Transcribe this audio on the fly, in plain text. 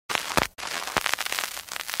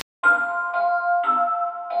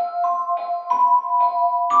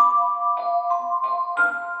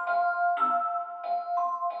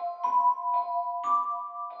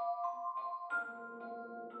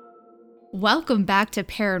Welcome back to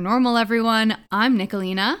Paranormal, everyone. I'm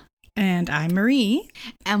Nicolina. And I'm Marie.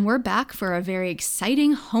 And we're back for a very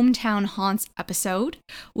exciting Hometown Haunts episode.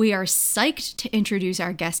 We are psyched to introduce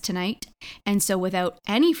our guest tonight. And so without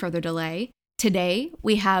any further delay, today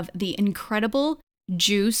we have the incredible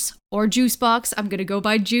Juice or Juice Boxx. I'm going to go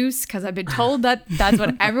by Juice because I've been told that that's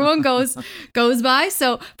what everyone goes by.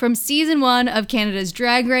 So from season 1 of Canada's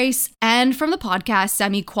Drag Race and from the podcast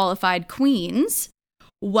Semi-Qualified Queens,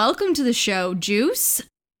 welcome to the show, Juice.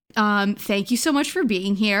 Thank you so much for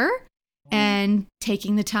being here and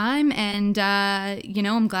taking the time. And,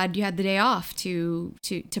 I'm glad you had the day off to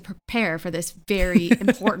prepare for this very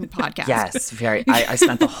important podcast. Yes, I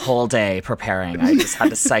spent the whole day preparing. I just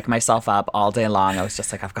had to psych myself up all day long. I was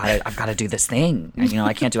just like, I've got to do this thing. And,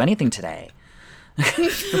 I can't do anything today.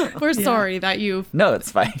 We're sorry that you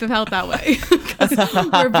it's fine. felt that way.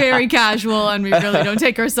 We're very casual and we really don't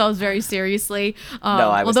take ourselves very seriously.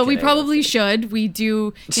 Although we probably should. We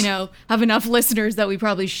do, have enough listeners that we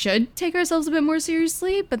probably should take ourselves a bit more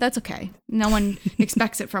seriously, but that's okay. No one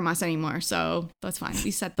expects it from us anymore, so that's fine.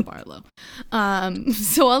 We set the bar low.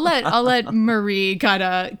 So I'll let Marie kind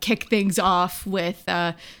of kick things off with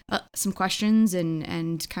some questions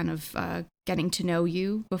and kind of getting to know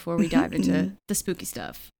you before we dive into the spooky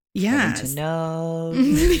stuff. Yeah. To know.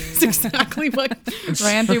 That's exactly what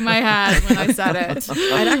ran through my head when I said it.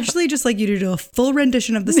 I'd actually just like you to do a full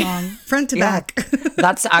rendition of the song, front to back.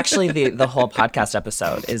 That's actually the whole podcast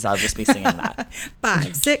episode is I'll just be singing that.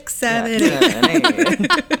 5, 6, 7,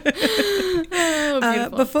 8.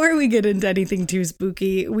 Before we get into anything too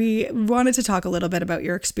spooky, we wanted to talk a little bit about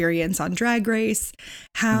your experience on Drag Race.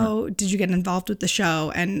 How did you get involved with the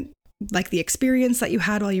show and like the experience that you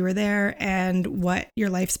had while you were there and what your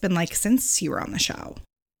life's been like since you were on the show?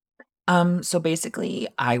 So basically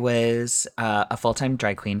I was a full-time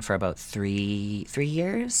drag queen for about three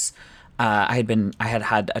years. I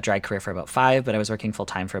had a drag career for about 5, but I was working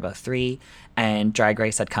full-time for about 3, and Drag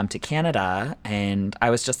Race had come to Canada, and I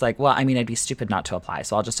was just like, well, I mean, I'd be stupid not to apply,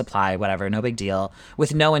 so I'll just apply, whatever, no big deal,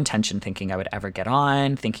 with no intention thinking I would ever get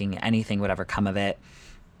on, thinking anything would ever come of it.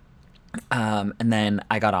 And then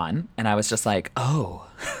I got on and I was just like, oh,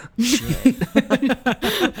 shit.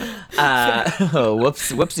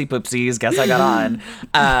 Whoopsie poopsies, guess I got on.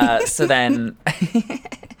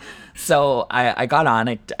 So I got on,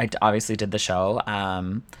 I obviously did the show.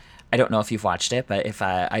 I don't know if you've watched it, but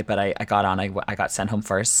I got on. I got sent home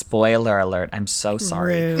first. Spoiler alert! I'm so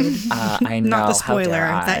sorry. Rude. I know. Not the spoiler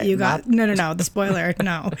that you got. No. The spoiler.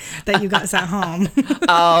 No, that you got sent home.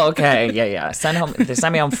 Oh, okay. Yeah. Sent home. They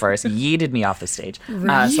sent me home first. Yeeted me off the stage. So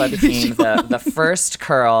I became the first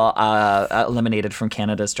curl eliminated from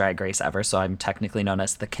Canada's Drag Race ever. So I'm technically known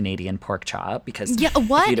as the Canadian pork chop because. Yeah.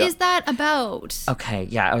 What is that about? Okay.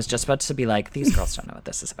 Yeah. I was just about to be like, these girls don't know what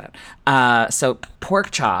this is about. So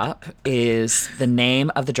pork chop is the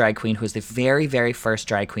name of the drag queen who was the very, very first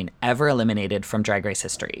drag queen ever eliminated from Drag Race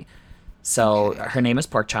history. So her name is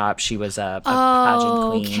Pork Chop. She was a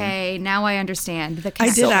pageant queen. Okay, now I understand.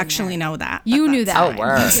 I did actually know that. You knew that. Oh,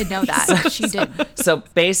 word. You did know that. She did. So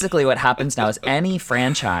basically what happens now is any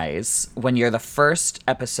franchise, when you're the first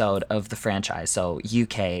episode of the franchise, so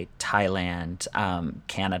UK, Thailand,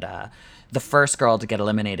 Canada, the first girl to get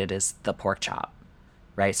eliminated is the Pork Chop.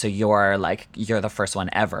 Right. So you're the first one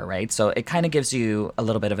ever. Right. So it kind of gives you a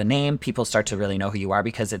little bit of a name. People start to really know who you are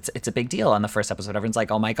because it's a big deal on the first episode. Everyone's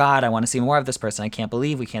like, oh, my God, I want to see more of this person. I can't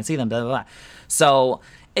believe we can't see them. Blah, blah, blah. So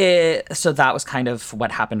that was kind of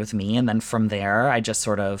what happened with me. And then from there, I just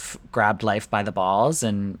sort of grabbed life by the balls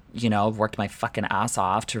and, worked my fucking ass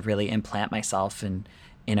off to really implant myself in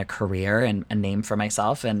a career and a name for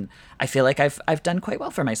myself. And I feel like I've done quite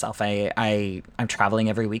well for myself. I'm traveling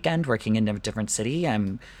every weekend, working in a different city.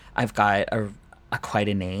 I've got quite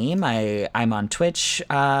a name. I'm on Twitch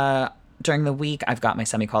during the week. I've got my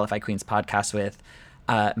Semi-Qualified Queens podcast with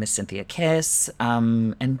Miss Cynthia Kiss.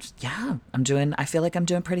 And yeah, I feel like I'm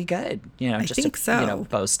doing pretty good. I think so.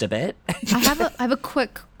 Boast a bit. I have a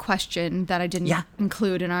quick question that I didn't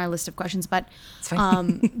include in our list of questions, but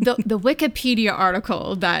the Wikipedia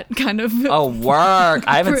article that kind of work.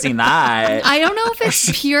 I haven't seen that. I don't know if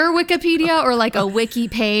it's pure Wikipedia or like a wiki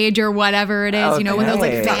page or whatever it is, Okay. with those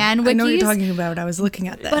like fan wikis. I know what you're talking about. I was looking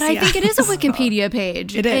at this. But I think it is a Wikipedia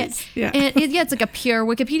page. It is. Yeah. It's like a pure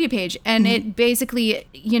Wikipedia page. And it basically,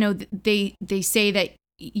 they say that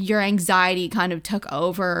your anxiety kind of took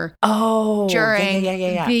over during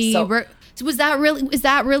the so is that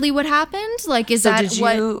really what happened? Like,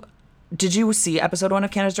 did you see episode 1 of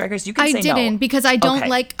Canada's Drag Race? You can say I didn't no. because I don't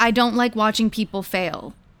like watching people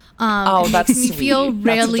fail. It makes me sweet. feel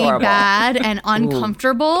really bad and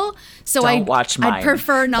uncomfortable. So Don't watch mine. I'd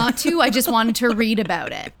prefer not to. I just wanted to read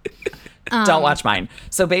about it. Don't watch mine.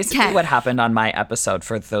 So basically what happened on my episode,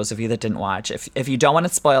 for those of you that didn't watch, if you don't want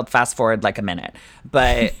it spoiled, fast forward like a minute.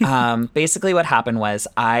 But basically what happened was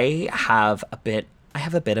I have a bit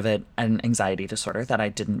of an anxiety disorder that I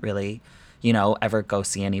didn't really, ever go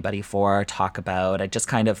see anybody for, talk about. I just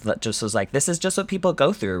kind of just was like, this is just what people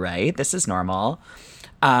go through, right? This is normal.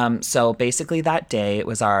 So basically that day, it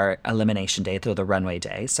was our elimination day, the runway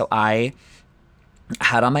day. So I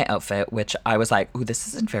had on my outfit, which I was like, ooh, this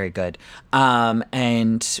isn't very good.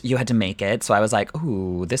 And you had to make it. So I was like,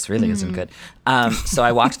 ooh, this really isn't good. So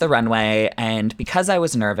I walked the runway, and because I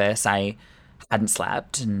was nervous, I hadn't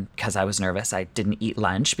slept. And because I was nervous, I didn't eat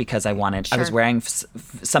lunch because I was wearing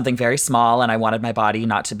something very small, and I wanted my body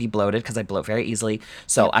not to be bloated because I bloat very easily.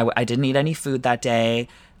 So I didn't eat any food that day.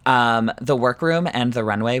 The workroom and the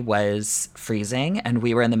runway was freezing, and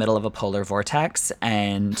we were in the middle of a polar vortex,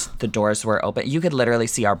 and the doors were open. You could literally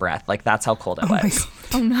see our breath. Like, that's how cold it was.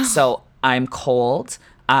 Oh no. So I'm cold.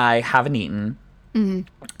 I haven't eaten. I'm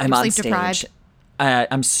on stage. Deprived.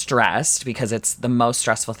 I'm stressed because it's the most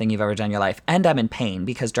stressful thing you've ever done in your life. And I'm in pain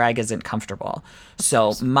because drag isn't comfortable.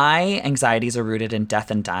 So my anxieties are rooted in death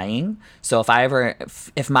and dying. So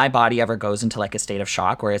if my body ever goes into like a state of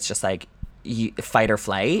shock where it's just like, fight or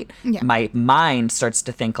flight, my mind starts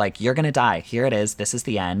to think like, you're gonna die, here it is, this is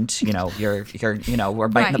the end, you're we're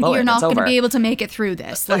biting the bullet, you're not gonna be able to make it through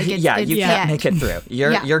this, like you can't make it through,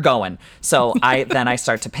 you're going. So I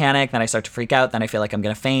start to panic, then I start to freak out, then I feel like I'm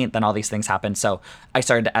gonna faint, then all these things happen. So I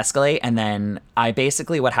started to escalate, and then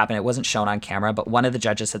what happened, it wasn't shown on camera, but one of the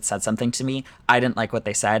judges had said something to me. I didn't like what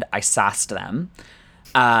they said. I sassed them.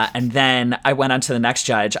 And then I went on to the next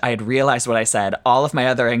judge. I had realized what I said. All of my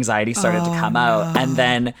other anxiety started to come out. And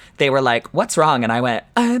then they were like, what's wrong? And I went,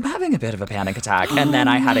 I'm having a bit of a panic attack. And then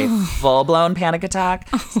I had a full-blown panic attack.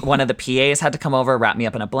 One of the PAs had to come over, wrap me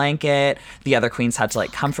up in a blanket. The other queens had to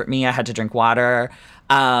like comfort me. I had to drink water.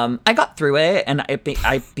 I got through it, and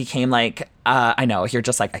I became like, I know, you're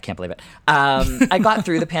just like, I can't believe it. I got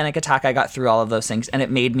through the panic attack. I got through all of those things, and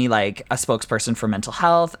it made me like a spokesperson for mental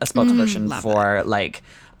health, a spokesperson for like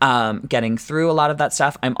getting through a lot of that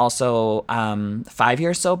stuff. I'm also 5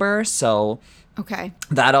 years sober, so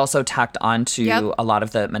that also tacked on to a lot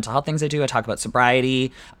of the mental health things I do. I talk about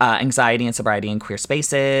sobriety, anxiety and sobriety in queer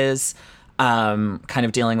spaces. Kind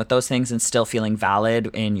of dealing with those things and still feeling valid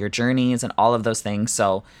in your journeys and all of those things.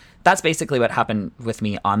 So that's basically what happened with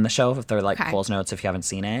me on the show. If they're like Cole's Notes, if you haven't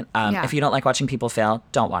seen it. If you don't like watching people fail,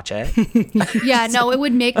 don't watch it. It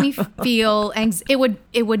would make me feel,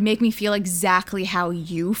 it would make me feel exactly how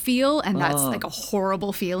you feel. And that's like a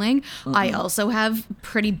horrible feeling. I also have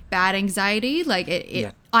pretty bad anxiety. Like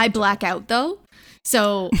I black out though.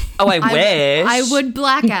 So I wish I would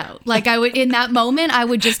black out. Like I would, in that moment, I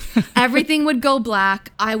would just, everything would go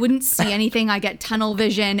black. I wouldn't see anything. I get tunnel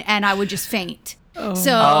vision and I would just faint.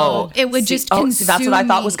 So it would just consume that's what I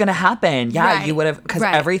thought was going to happen. Yeah, Right. you would have, because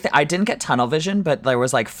everything, I didn't get tunnel vision, but there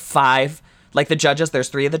was like 5, like the judges, there's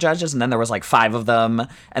 3 of the judges, and then there was like 5 of them,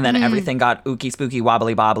 and then everything got ooky, spooky,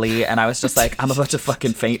 wobbly, bobbly, and I was just like, I'm about to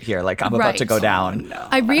fucking faint here. Like, I'm about to go down. No.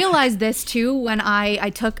 I realized this too when I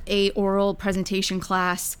took a oral presentation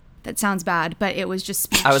class. That sounds bad, but it was just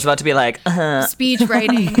speech. I was about to be like, speech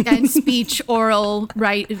writing and speech oral.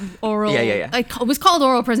 Yeah. It was called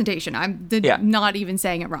oral presentation. I'm not even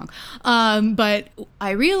saying it wrong. But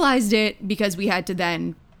I realized it because we had to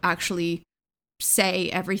then actually say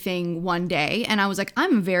everything one day, and I was like,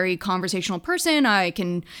 I'm a very conversational person. I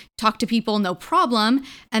can talk to people, no problem.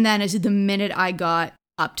 And then as the minute I got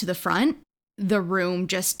up to the front, the room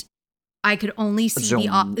just, I could only see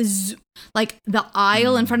the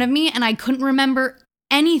aisle in front of me, and I couldn't remember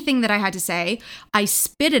anything that I had to say. I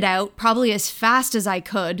spit it out probably as fast as I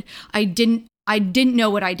could. I didn't know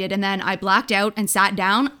what I did, and then I blacked out and sat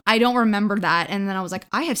down. I don't remember that. And then I was like,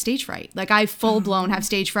 I have stage fright. Like, I full blown have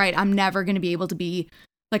stage fright. I'm never going to be able to be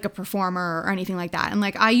like a performer or anything like that. And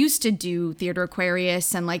like, I used to do Theater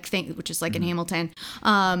Aquarius and like which is like in Hamilton.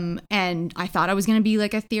 And I thought I was going to be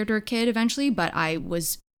like a theater kid eventually, but I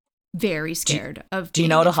was very scared of. Do you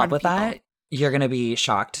know what'll help with that? You're going to be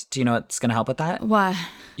shocked. Do you know what's going to help with that? What?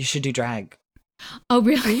 You should do drag. Oh,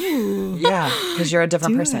 really? Yeah, because you're a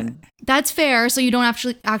different person. That's fair. So you don't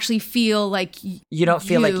actually feel like you don't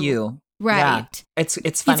feel like you. Right. Yeah. It's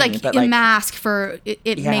funny. It's like a mask for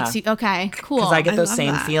it makes you okay, cool. Because I get those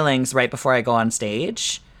same feelings right before I go on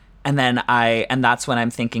stage, and then that's when I'm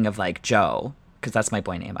thinking of like Joe, because that's my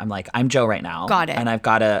boy name. I'm like, I'm Joe right now. Got it. And I've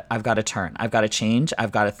got to turn. I've got to change.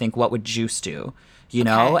 I've got to think, what would Juice do? You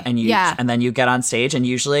know, Okay. and then you get on stage, and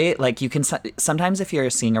usually, like, you can sometimes if you're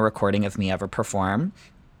seeing a recording of me ever perform,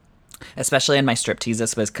 especially in my strip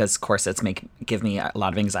teases, because corsets give me a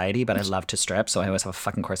lot of anxiety, but I love to strip, so I always have a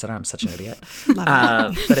fucking corset on. I'm such an idiot.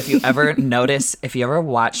 But if you ever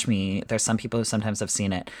watch me, there's some people who sometimes have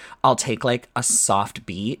seen it, I'll take like a soft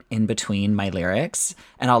beat in between my lyrics,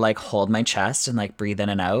 and I'll like hold my chest and like breathe in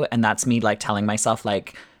and out, and that's me like telling myself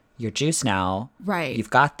like, you're Juice now. Right.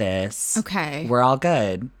 You've got this. Okay. We're all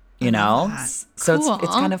good. You know? So Cool.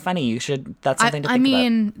 it's kind of funny. That's something to think I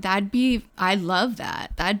mean, I love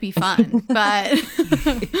that. That'd be fun. But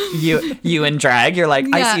you in drag, you're like,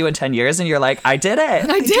 I see you in 10 years, and you're like, I did it.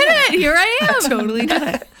 I did it. Here I am. I totally did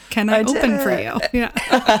it. Can I open for you? Yeah.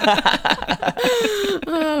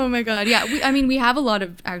 Oh my God. Yeah. We have a lot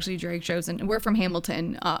of actually drag shows, and we're from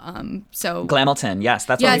Hamilton. So Glamilton. Yes.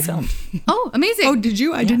 That's where we Yes. filmed. Oh, amazing. Oh, did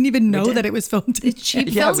you? I didn't even know that it was filmed. It's cheap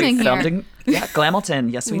Yeah, filming we filmed here.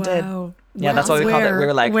 Glamilton. Yes, we did. Wow. Yeah, that's what we called it. We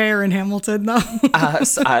were like, where in Hamilton though?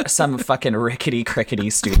 some fucking rickety crickety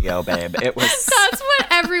studio, babe. It was. That's what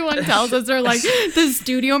everyone tells us. They're like, the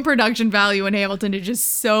studio and production value in Hamilton is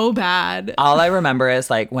just so bad. All I remember is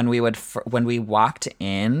like when we walked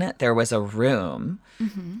in, there was a room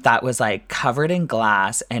that was like covered in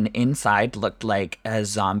glass, and inside looked like a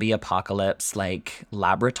zombie apocalypse like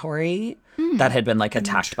laboratory that had been like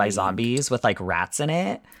attacked by zombies with like rats in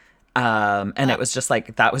it. And it was just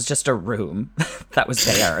like, that was just a room that was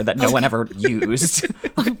there that no one ever used.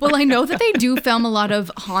 Well, I know that they do film a lot of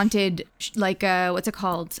haunted, like, what's it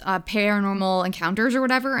called? Paranormal encounters or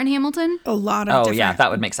whatever in Hamilton. A lot of Oh yeah, that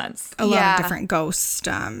would make sense. a lot Yeah. of different ghost.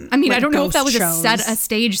 I mean, like I don't know if that was ghost a shows,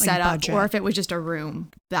 stage like setup budget. or if it was just a room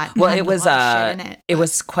that Well, had it was a lot of shit in it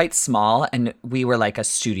was quite small, and we were like a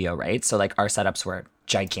studio, right? So like our setups were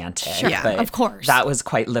gigantic. Sure, Yeah, but of course. That was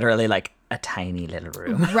quite literally like a tiny little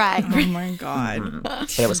room. Right. Oh my god.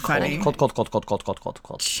 But it was Funny. cold.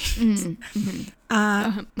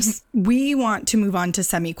 We want to move on to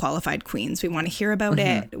semi-qualified queens. We want to hear about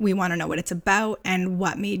Mm-hmm. it. We want to know what it's about and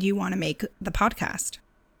what made you want to make the podcast.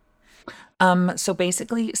 So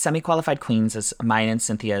basically, Semi-Qualified Queens is mine and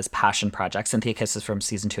Cynthia's passion project. Cynthia Kiss is from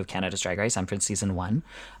season 2 of Canada's Drag Race. I'm from season 1.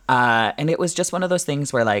 And it was just one of those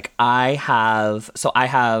things where like I have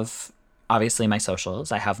obviously my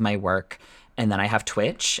socials, I have my work, and then I have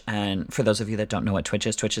Twitch. And for those of you that don't know what Twitch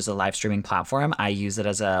is a live streaming platform. I use it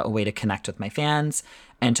as a way to connect with my fans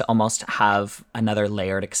and to almost have another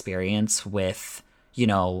layered experience with, you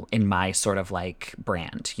know, in my sort of like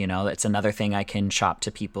brand, you know, it's another thing I can shop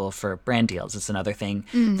to people for brand deals. It's another thing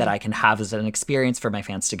that I can have as an experience for my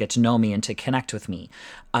fans to get to know me and to connect with me,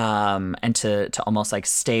 and to almost like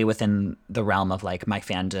stay within the realm of like my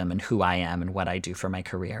fandom and who I am and what I do for my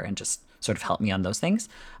career, and just sort of help me on those things.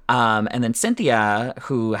 And then Cynthia,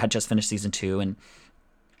 who had just finished season 2, and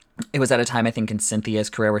it was at a time, I think, in Cynthia's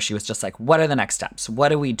career where she was just like, what are the next steps? What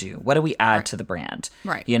do we do? What do we add to the brand?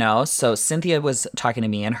 Right. You know? So Cynthia was talking to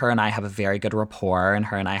me, and her and I have a very good rapport, and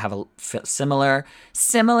her and I have a similar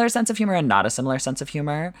sense of humor and not a similar sense of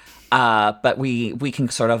humor. But we can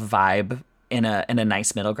sort of vibe in a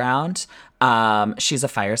nice middle ground. She's a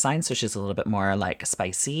fire sign, so she's a little bit more like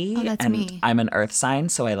spicy. Oh, that's and me. I'm an earth sign,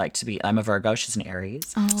 so I like to be, I'm a Virgo, she's an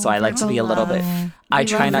Aries. So I like to be a little bit, I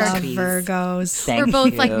try love not to Love be. Virgos. Thank We're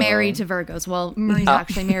both like you. married to Virgos. Well, Marie's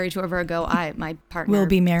actually married to a Virgo. My partner We'll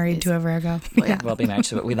be married to a Virgo. Well, yeah. We'll be married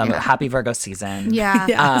to it. We love it. Happy Virgo season. Yeah.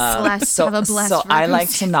 Blessed. So, have a blessed so I Virgo like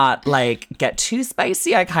to season. not like get too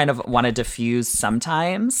spicy. I kind of want to diffuse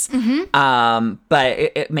sometimes, but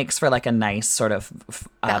it makes for like a nice sort of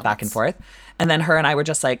back and forth. And then her and I were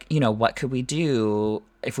just like, you know, what could we do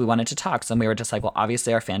if we wanted to talk? So we were just like, well,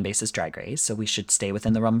 obviously our fan base is Drag Race, so we should stay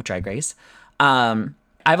within the realm of Drag Race.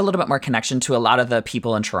 I have a little bit more connection to a lot of the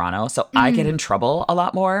people in Toronto, so I get in trouble a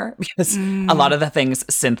lot more because a lot of the things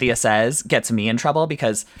Cynthia says gets me in trouble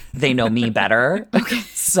because they know me better.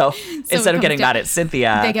 So instead of getting mad at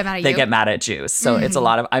Cynthia, they get mad at they you. get mad at Juice. So it's a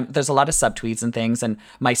lot of there's a lot of subtweets and things, and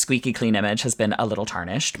my squeaky clean image has been a little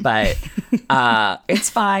tarnished, but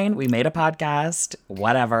it's fine. We made a podcast,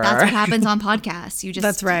 whatever. That's what happens on podcasts. You just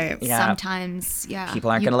That's right. Yeah. Sometimes, yeah.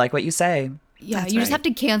 People aren't going to like what you say. Yeah, That's you just right. have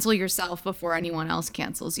to cancel yourself before anyone else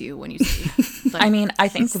cancels you when you say. Like, I mean, I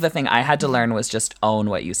think the thing I had to learn was just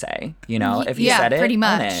own what you say. You know, if you Yeah, said it, pretty own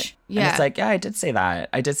much. it. And Yeah. it's like, yeah, I did say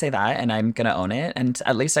that. And I'm going to own it. And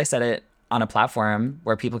at least I said it on a platform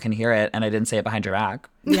where people can hear it, and I didn't say it behind your back.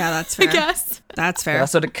 Yeah, that's fair. Yes. That's fair.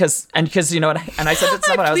 That's what, because you know what, and I said it to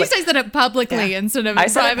someone, I At was least like, I said it publicly instead of in I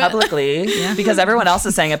said private. it publicly because everyone else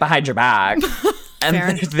is saying it behind your back.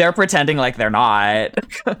 and they're pretending like they're not.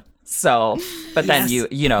 So, but then you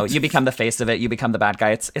become the face of it. You become the bad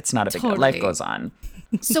guy. It's not a big deal. Life goes on.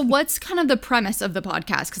 So what's kind of the premise of the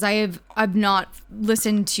podcast? Because I've not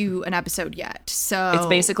listened to an episode yet. So it's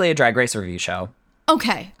basically a Drag Race review show.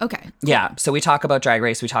 Okay. Yeah. So we talk about Drag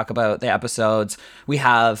Race. We talk about the episodes. We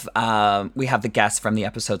have the guests from the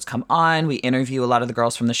episodes come on. We interview a lot of the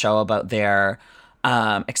girls from the show about their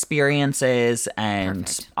experiences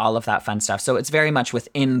and all of that fun stuff. So it's very much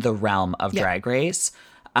within the realm of Drag Race.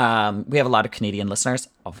 We have a lot of Canadian listeners,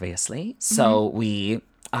 obviously. So we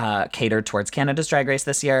catered towards Canada's Drag Race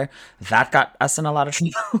this year. That got us in a lot of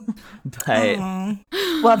trouble. But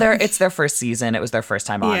well, it's their first season. It was their first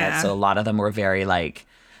time on it. So a lot of them were very like,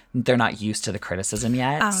 they're not used to the criticism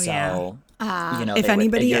yet. If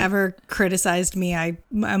anybody ever criticized me,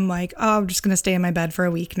 I'm like, I'm just gonna stay in my bed for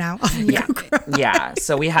a week now. Yeah.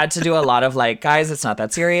 So we had to do a lot of like, guys, it's not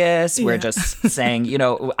that serious. We're just saying,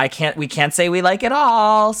 we can't say we like it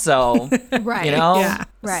all. So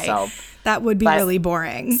Right. So that would be really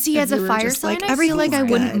boring. See, as a fire sign, I feel like I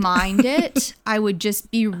wouldn't mind it. I would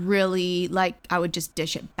just be really like, I would just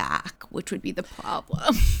dish it back, which would be the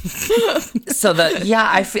problem. So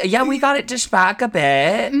we got it dished back a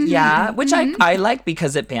bit. Which I like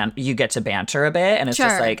because you get to banter a bit, and it's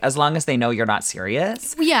just like, as long as they know you're not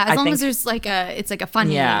serious. Yeah, as long as there's like it's like a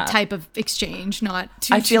funny type of exchange, not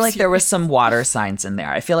too. I feel like there was some water signs in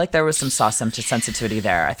there. I feel like there was some sensitivity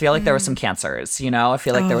there. I feel like there were some cancers. I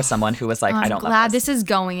feel like there was someone who was like, I don't love this. I'm glad this is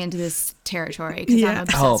going into this territory because I'm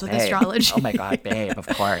obsessed with astrology. Oh my God, babe, of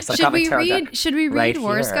course. Should we read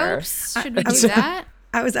horoscopes? Should we do that?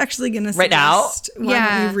 I was actually going to suggest, right now?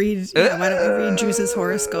 Why don't we read Juice's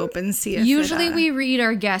horoscope and see if Usually we read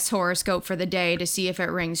our guest horoscope for the day to see if it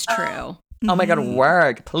rings true. Oh my God,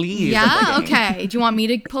 work, please. Yeah, okay. Do you want me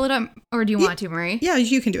to pull it up or do you want to, Marie? Yeah,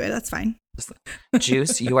 you can do it. That's fine.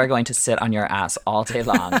 Juice, you are going to sit on your ass all day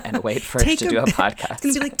long and wait for us to do a podcast. It's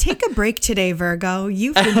going to be like, take a break today, Virgo.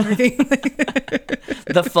 You've been working.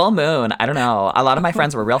 The full moon. I don't know. A lot of my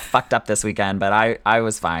friends were real fucked up this weekend, but I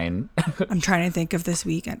was fine. I'm trying to think of this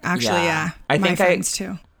weekend. Actually, I my think friends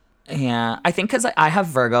too. Yeah, I think because I have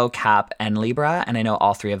Virgo, Cap, and Libra, and I know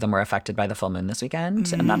all three of them were affected by the full moon this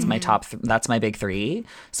weekend, and that's my that's my big three.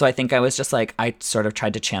 So I think I was just like, I sort of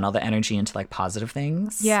tried to channel the energy into like positive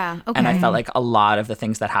things. Yeah, okay. And I felt like a lot of the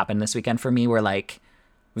things that happened this weekend for me were like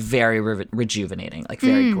very rejuvenating, like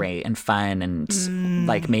very great and fun, and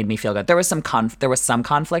like made me feel good. There was some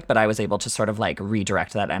conflict, but I was able to sort of like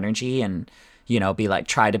redirect that energy and be like,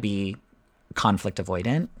 try to be conflict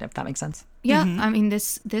avoidant, if that makes sense. Yeah, I mean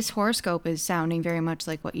this horoscope is sounding very much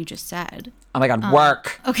like what you just said. Oh my God,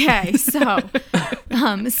 work. Okay, so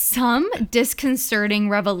some disconcerting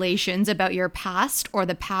revelations about your past or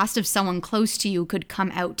the past of someone close to you could come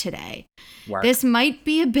out today. Work. This might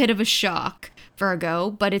be a bit of a shock, Virgo,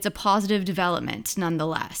 but it's a positive development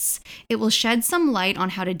nonetheless. It will shed some light on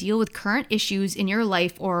how to deal with current issues in your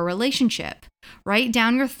life or a relationship. Write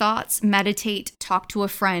down your thoughts, meditate, talk to a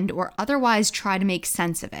friend, or otherwise try to make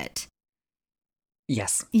sense of it.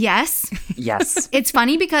 Yes. Yes? Yes. It's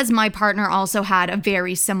funny because my partner also had a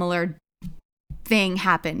very similar thing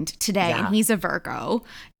happened today, and he's a Virgo.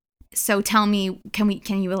 So tell me, can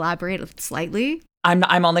you elaborate slightly?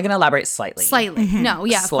 I'm only going to elaborate slightly. Slightly. No,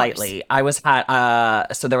 yeah, slightly. I was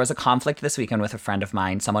so there was a conflict this weekend with a friend of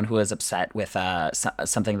mine, someone who was upset with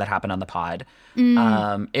something that happened on the pod.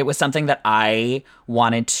 It was something that I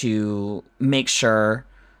wanted to make sure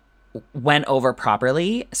went over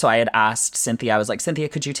properly. So I had asked Cynthia, I was like, Cynthia,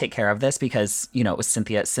 could you take care of this? Because, it was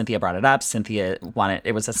Cynthia brought it up. Cynthia wanted,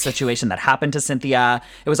 it was a situation that happened to Cynthia.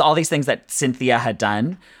 It was all these things that Cynthia had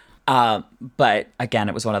done. But again,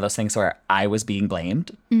 it was one of those things where I was being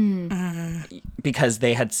blamed because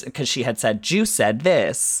she had said, Juice said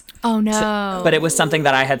this. Oh no. But it was something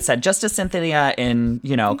that I had said just to Cynthia in,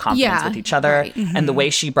 confidence with each other. Right. And the way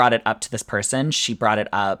she brought it up to this person, she brought it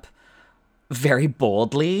up very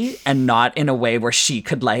boldly and not in a way where she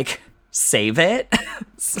could like save it.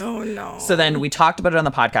 Oh no. So then we talked about it on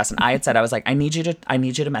the podcast, and I had said, I was like, I need you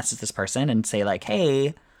to message this person and say like,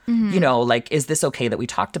 hey, like, is this okay that we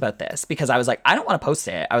talked about this? Because I was like, I don't want to post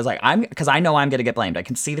it. I was like, because I know I'm going to get blamed. I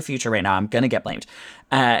can see the future right now. I'm going to get blamed.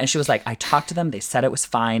 And she was like, I talked to them. They said it was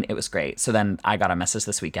fine. It was great. So then I got a message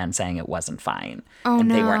this weekend saying it wasn't fine. Oh,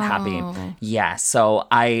 and they weren't happy. Yeah. So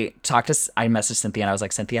I messaged Cynthia and I was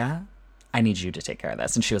like, Cynthia, I need you to take care of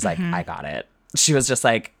this. And she was like, I got it. She was just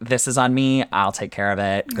like, this is on me. I'll take care of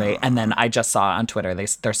it. Great. And then I just saw on Twitter, they're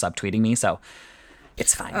subtweeting me. So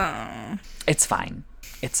it's fine. It's fine.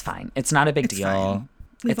 It's fine. It's not a big deal. Fine.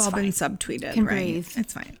 We've It's all been fine. subtweeted, Can right? breathe.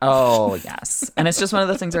 It's fine. Oh, yes. And it's just one of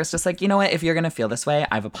those things where it's just like, you know what? If you're going to feel this way,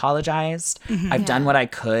 I've apologized. I've done what I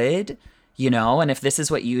could, and if this is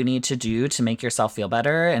what you need to do to make yourself feel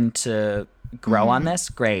better and to grow on this,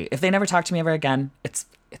 great. If they never talk to me ever again, it's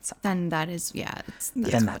Then that is, that's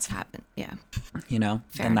what's happened. Yeah. then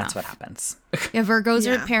Fair that's enough. what happens. Yeah, Virgos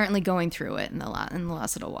are Yeah. apparently going through it in the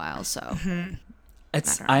last little while, so.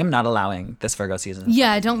 I'm not allowing this Virgo season.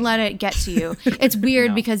 Yeah, don't let it get to you. It's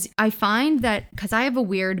weird because I find that because I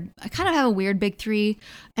kind of have a weird big three,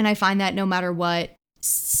 and I find that no matter what,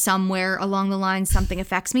 somewhere along the line something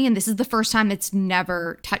affects me, and this is the first time it's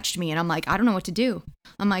never touched me, and I'm like, I don't know what to do.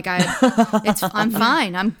 I'm like, I'm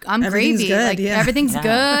fine. I'm Everything's gravy. good, Like yeah. everything's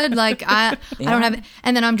good. Like I don't have,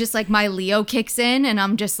 and then I'm just like my Leo kicks in, and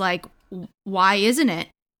I'm just like, why isn't it?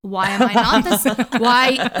 Why am I not this?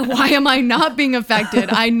 Why am I not being affected?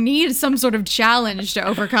 I need some sort of challenge to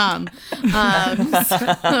overcome.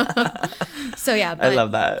 So yeah, I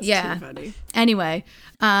love that. Yeah. Too funny. Anyway,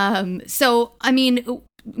 so I mean,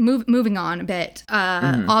 moving on a bit.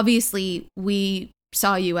 Obviously, we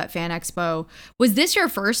saw you at Fan Expo. Was this your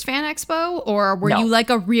first Fan Expo, or were you like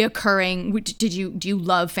a reoccurring? Do you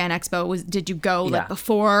love Fan Expo? Did you go like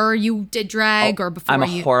before you did drag or before I'm a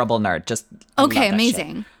you? horrible nerd. Just I love Okay, that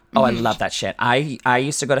amazing. shit. Oh, I love that shit. I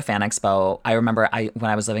used to go to Fan Expo. I remember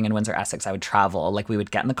when I was living in Windsor, Essex, I would travel. Like we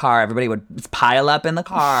would get in the car, everybody would pile up in the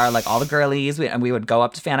car, like all the girlies, and we would go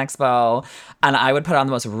up to Fan Expo, and I would put on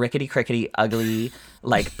the most rickety crickety, ugly,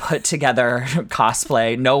 like put together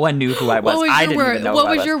cosplay. No one knew who I was. I didn't even know. What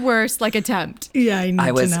was your worst like attempt? Yeah, I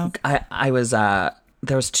need to know. I was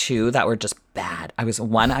there was two that were just bad. I was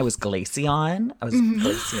Glaceon. I was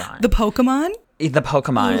Glaceon. The Pokemon? The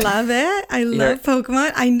Pokemon. Love it. I love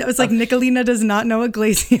Pokemon. I know it's like Nicolina does not know what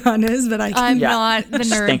Glaceon is, but I can. I'm not the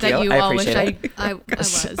nerd Thank that you. you I all wish appreciate I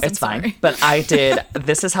was. It's fine. But I did.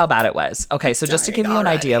 This is how bad it was. Okay, so just to give you an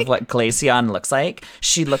idea of what Glaceon looks like,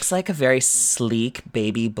 she looks like a very sleek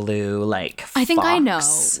baby blue, like I think I know.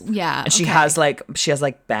 fox. Yeah. And she has like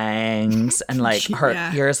bangs and like her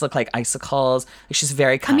ears look like icicles. She's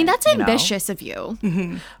very kind. I mean, that's you know? ambitious of you.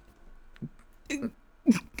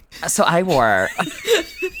 So I wore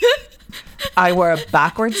a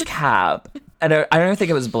backwards cap. And I don't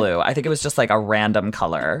think it was blue. I think it was just like a random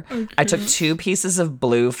color. Okay. I took 2 pieces of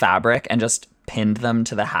blue fabric and just pinned them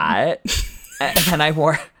to the hat. And then I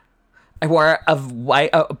wore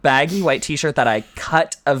a baggy white t-shirt that I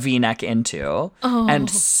cut a V-neck into and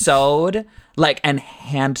sewed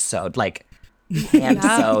hand sewed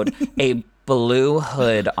a blue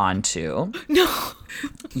hood onto. No.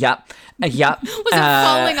 Yep. Was it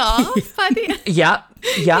falling off by the end? Yep.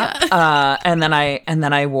 And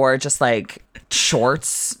then I wore just like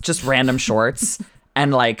shorts, just random shorts,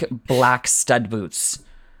 and like black stud boots.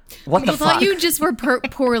 What the fuck? I thought you just were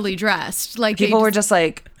poorly dressed. Like people were just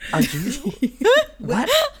like, "Are you? What?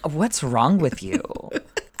 What's wrong with you?"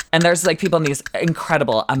 And there's like people in these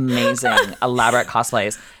incredible, amazing, elaborate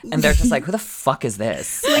cosplays, and they're just like, "Who the fuck is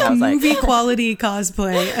this?" And I was like, movie quality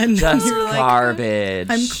cosplay, and just you're like, garbage.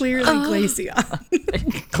 I'm clearly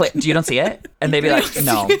Glaceon. You don't see it? And they'd be like,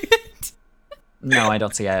 "No." No, I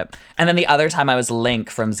don't see it. And then the other time I was Link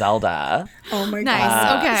from Zelda. Oh my god.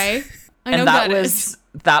 Nice. Okay. I know And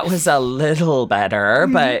that was a little better,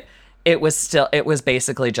 but it was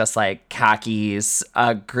basically just like khakis,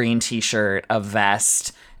 a green t-shirt, a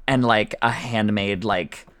vest, and like a handmade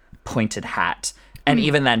like pointed hat. And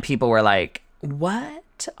even then people were like,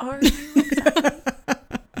 "What are you?"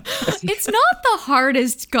 It's not the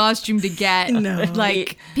hardest costume to get. No.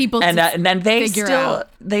 Like people and then they figure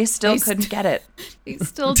still out. couldn't get it. They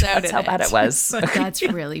still doubted That's how bad it was. That's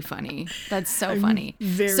really funny. That's so funny.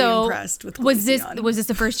 Very impressed with Glaceon. Was this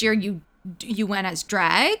the first year you went as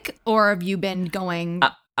drag, or have you been going?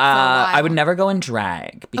 I would never go in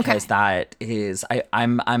drag because Okay. that is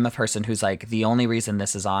I'm a person who's like, the only reason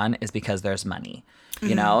this is on is because there's money.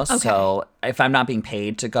 You know, so if I'm not being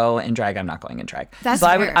paid to go in drag, I'm not going in drag. That's so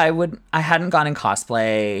fair. I hadn't gone in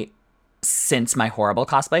cosplay since my horrible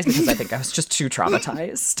cosplays because I think I was just too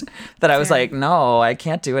traumatized that I was like, no, I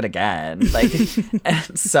can't do it again. Like,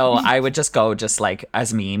 and so I would just go just like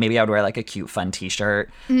as me. Maybe I would wear like a cute, fun T-shirt,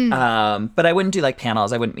 but I wouldn't do like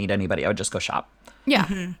panels. I wouldn't meet anybody. I would just go shop. Yeah,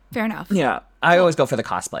 fair enough. Yeah, I always go for the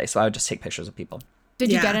cosplay, so I would just take pictures of people.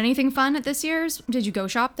 Did you get anything fun at this year's? Did you go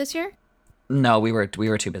shop this year? No, we were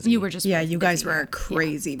too busy. You were just you guys busy. were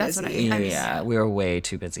crazy That's busy. what I Yeah, we were way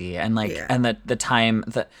too busy, and like, and the time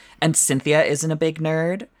and Cynthia isn't a big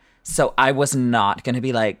nerd, so I was not gonna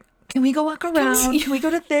be like, can we go walk around? Can we go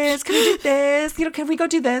to this? Can we do this? Can we go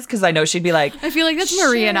do this? Because I know she'd be like, I feel like that's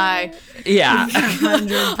Marie and I. Yeah.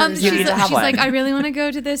 She's like, I really want to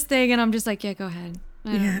go to this thing. And I'm just like, yeah, go ahead.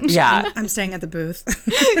 Yeah. I'm staying at the booth.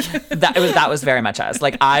 that was very much us.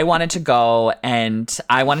 Like, I wanted to go and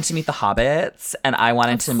I wanted to meet the hobbits and I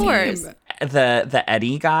wanted to meet the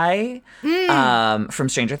Eddie guy from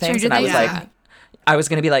Stranger Things. And I was like, I was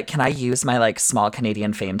going to be like, can I use my like small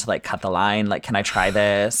Canadian fame to like cut the line? Like, can I try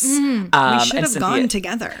this? We should have gone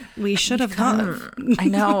together. We should have gone. I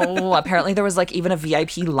know. Apparently there was like even a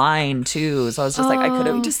VIP line too. So I was just like, I could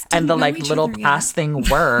have just, and the like little pass thing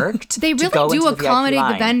worked. They really do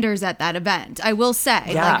accommodate the vendors at that event. I will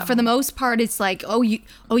say, like for the most part, it's like, oh,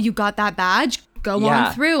 you got that badge? Go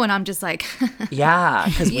on through. And I'm just like, yeah.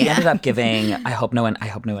 Cause we ended up giving, I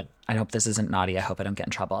hope this isn't naughty. I hope I don't get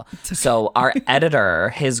in trouble. Okay. So our editor,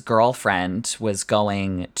 his girlfriend was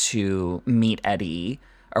going to meet Eddie,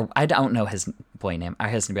 or I don't know his boy name, or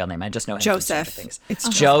his real name. I just know him Joseph. It's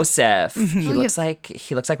Joseph. Mm-hmm.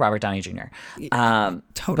 He looks like Robert Downey Jr.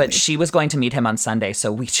 Totally. But she was going to meet him on Sunday,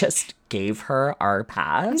 so we just gave her our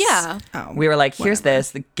pass. Yeah. We were like, here's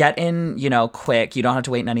this. Get in, quick. You don't have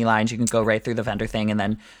to wait in any lines. You can go right through the vendor thing, and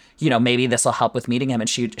then maybe this will help with meeting him. And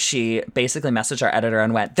she basically messaged our editor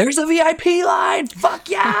and went, there's a VIP line. Fuck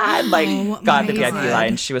yeah. And like got the VIP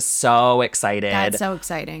line. She was so excited. That's so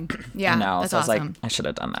exciting. Yeah. No, that's so awesome. I was like, I should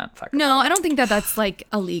have done that. Fuck. No, I don't think that's like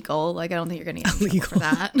illegal. Like, I don't think you're going to get illegal for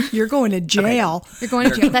that. You're going to jail. Okay. You're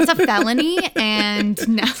going to jail. That's a felony. And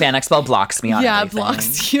no. Fan Expo blocks me on everything.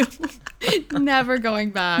 Blocks you. Never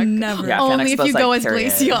going back. Never. Yeah, only if you go as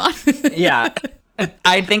Glaceon. Yeah.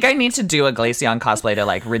 I think I need to do a Glaceon cosplay to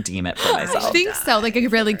like redeem it for myself. I think so, like a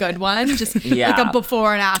really good one, just like a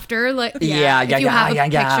before and after. Like if you have a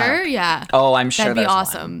picture, Oh, I'm sure that'd be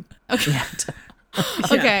awesome. One. Okay.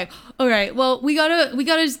 Okay. All right. Well, we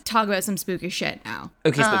gotta talk about some spooky shit now.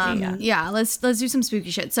 Okay, spooky. Yeah. Let's do some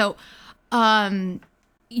spooky shit. So,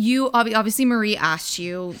 you obviously Marie asked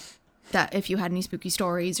you that if you had any spooky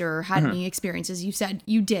stories or had any experiences. You said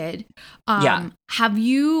you did. Have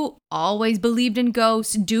you always believed in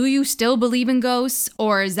ghosts? Do you still believe in ghosts,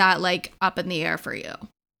 or is that like up in the air for you?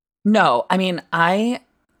 No, I mean, I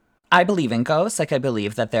believe in ghosts. Like, I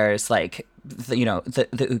believe that there's like the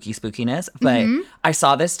ooky spookiness. But I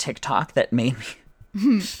saw this TikTok that made me.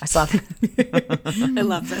 I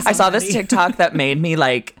love this. I saw this TikTok that made me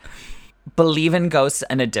like believe in ghosts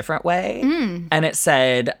in a different way. And it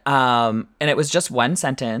said, and it was just one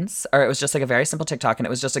sentence, or it was just like a very simple TikTok, and it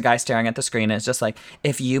was just a guy staring at the screen. And it's just like,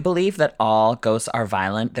 if you believe that all ghosts are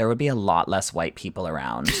violent, there would be a lot less white people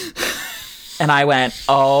around. And I went,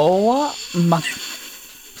 oh my.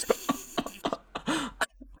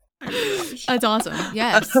 That's awesome.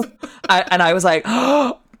 Yes. I was like,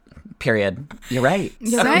 oh, period. You're right.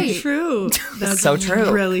 You're right. True. That's so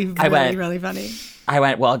true. Really, really, really funny. I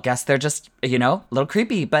went, well, I guess they're just, a little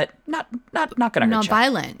creepy, but not gonna hurt you. Not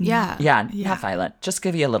violent. Yeah. Yeah, not violent. Just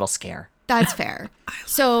give you a little scare. That's fair.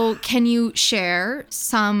 So can you share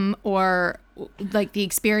some or like the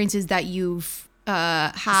experiences that you've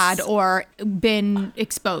had or been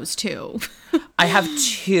exposed to? I have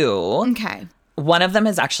two. Okay. One of them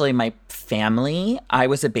is actually my family. I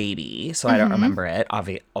was a baby, so I don't remember it,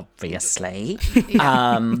 obviously.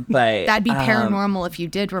 But that'd be paranormal if you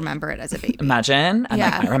did remember it as a baby. Imagine. I'm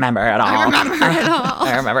like, I remember it all. I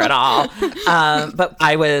remember it all. But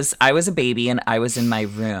I was a baby, and I was in my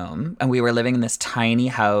room, and we were living in this tiny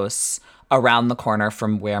house around the corner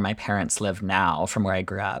from where my parents live now, from where I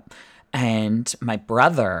grew up. And my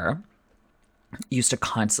brother used to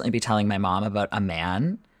constantly be telling my mom about a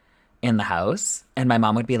man in the house, and my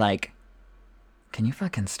mom would be like, can you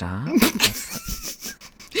fucking stop?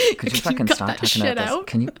 Could you fucking stop talking about this?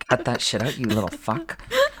 Can you cut that shit out, you little fuck?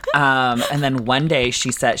 And then one day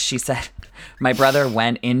she said my brother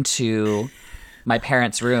went into my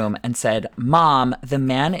parents' room and said, Mom, the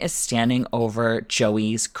man is standing over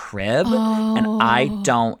Joey's crib and I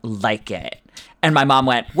don't like it. And my mom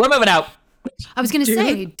went, we're moving out. I was going to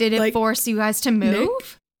say, did it force you guys to move?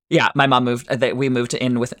 Nick? Yeah, my mom moved. We moved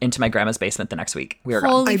into my grandma's basement the next week. We were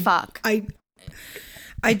Holy fuck!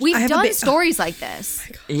 We've done stories like this.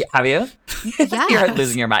 Have you? Yeah, you're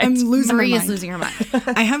losing your mind. I'm losing Marie my mind. is losing her mind.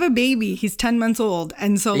 I have a baby. He's 10 months old,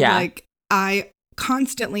 and so like I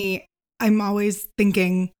constantly, I'm always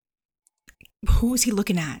thinking, who is he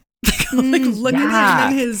looking at? Like looking at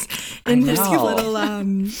him in his little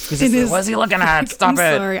what's he looking at? Stop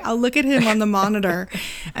it. Sorry. I'll look at him on the monitor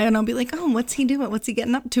and I'll be like, oh, what's he doing? What's he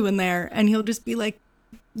getting up to in there? And he'll just be like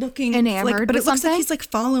looking enamored but with it looks like something. he's like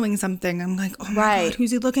following something. I'm like, oh my God,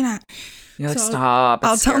 who's he looking at? You're like, stop.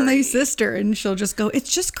 I'll It's tell my scary. sister and she'll just go,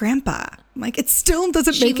 it's just grandpa. I'm like, it still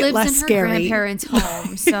doesn't She make it lives less in her scary. grandparents'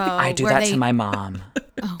 home, so I do that to my mom.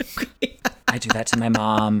 Oh. I do that to my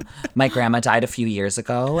mom. My grandma died a few years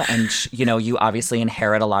ago, and you obviously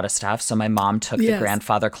inherit a lot of stuff. So my mom took the Yes.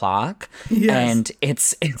 grandfather clock, Yes. and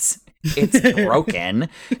it's broken,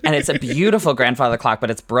 and it's a beautiful grandfather clock, but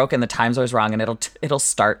it's broken. The time's always wrong, and it'll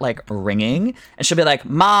start like ringing, and she'll be like,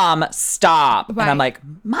 "Mom, stop!" And I'm Right. like,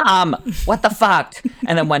 "Mom, what the fuck?"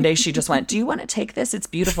 And then one day she just went, "Do you want to take this? It's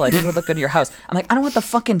beautiful. I think it would look good in your house." I'm like, "I don't want the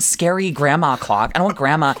fucking scary grandma clock. I don't want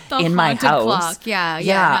grandma The in my haunted house." clock. Yeah,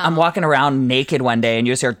 no. I'm walking around naked one day, and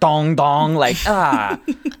you just hear dong dong, like I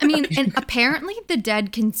mean, and apparently the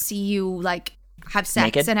dead can see you like have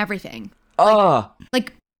sex Naked? and everything. oh.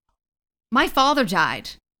 Like, my father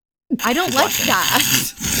died. I don't like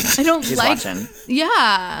that. I don't He's like. watching.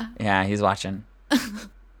 Yeah. Yeah, he's watching.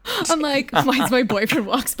 I'm like, my boyfriend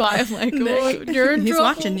walks by. I'm like, oh, you're in He's trouble.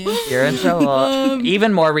 watching you. You're in trouble.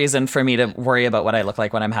 Even more reason for me to worry about what I look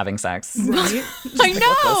like when I'm having sex. Right? I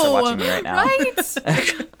know. Ghosts are watching me right now.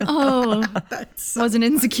 Right? Oh, wasn't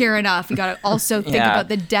insecure enough. You got to also think Yeah. about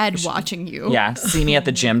the dead watching you. Yeah, see me at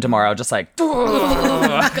the gym tomorrow, just like,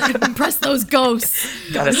 Gotta impress those ghosts.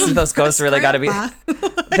 gotta see those ghosts really gotta be.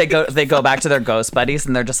 Grandpa. They go back to their ghost buddies,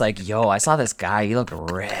 and they're just like, "Yo, I saw this guy. He looked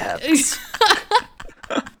ripped."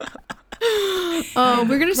 Oh,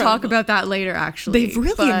 we're gonna talk about that later. Actually, They've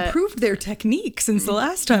really but- improved their technique since the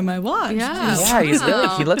last time I watched. Yeah. Yeah, he's really.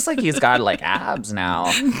 Wow. He looks like he's got like abs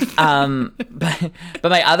now. But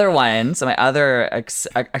my other one, so my other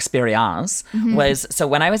experience was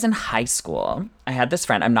when I was in high school. I had this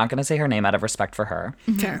friend. I'm not going to say her name out of respect for her.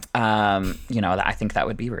 Fair. I think that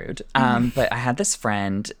would be rude. But I had this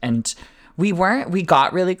friend, and we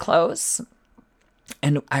got really close.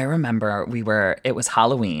 And I remember it was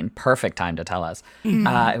Halloween, perfect time to tell us.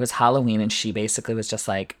 It was Halloween, and she basically was just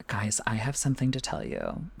like, "Guys, I have something to tell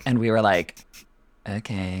you." And we were like,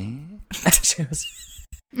 "Okay." she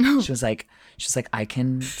was like, "I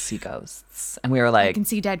can see ghosts." And we were I like, can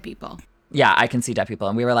see dead people. "Yeah, I can see dead people."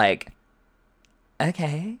 And we were like,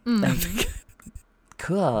 "Okay."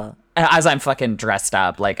 Cool. And as I'm fucking dressed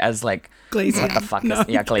up, like as like, Glacian. what the fuck is,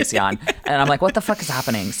 Glacian. And I'm like, what the fuck is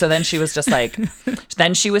happening? So then she was just like,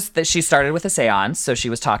 she started with a seance. So she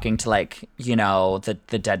was talking to like,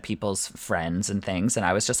 the dead people's friends and things. And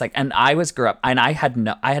I was just like, and grew up, and I had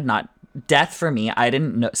not, death for me, I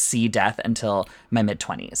didn't see death until my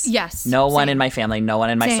mid-20s. Yes, No one same. in my family, no one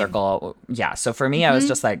in my Same. circle. Yeah. So for me, I was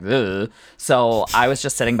just like, ugh. So I was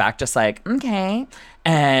just sitting back, just like, okay.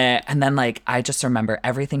 And then like, I just remember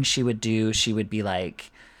everything she would do. She would be like,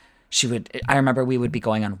 I remember we would be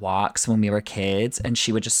going on walks when we were kids, and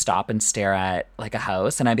she would just stop and stare at like a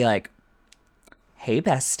house. And I'd be like, "Hey,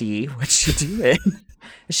 bestie, what you doing?"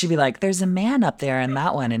 She'd be like, "There's a man up there and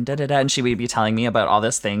that one," and da-da-da. And she would be telling me about all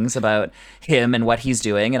these things about him and what he's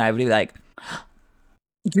doing. And I would be like,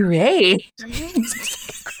 "Great."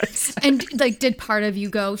 And like, did part of you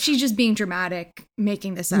go, "She's just being dramatic,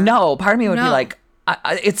 making this up"? No, part of me would be No. like,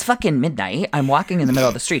 it's fucking midnight. I'm walking in the middle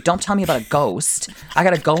of the street. Don't tell me about a ghost. I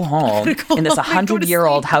gotta go home in this home and go to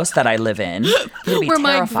 100-year-old house that I live in. Where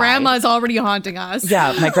my grandma's already haunting us.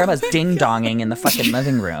 Yeah, my grandma's ding-donging in the fucking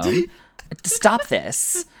living room. Stop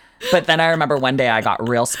this. But then I remember one day I got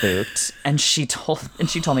real spooked, and she told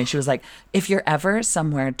me, she was like, "If you're ever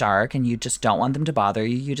somewhere dark and you just don't want them to bother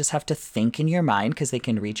you, you just have to think in your mind, because they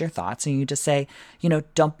can read your thoughts, and you just say,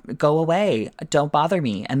 don't go away, don't bother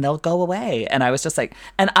me, and they'll go away." And I was just like,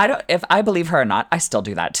 and if I believe her or not, I still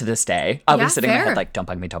do that to this day. I'll Yeah, be sitting in my fair. head like, "Don't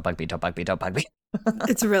bug me, don't bug me, don't bug me, don't bug me."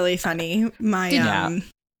 It's really funny. Yeah.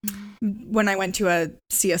 When I went to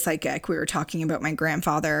see a psychic, we were talking about my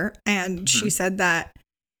grandfather, and she said that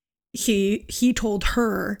he told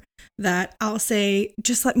her that I'll say,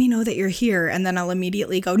 "Just let me know that you're here," and then I'll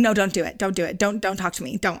immediately go, "No, don't do it. Don't do it. Don't talk to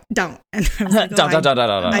me. Don't." And I was like,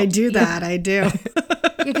 Don't. I do that. I do.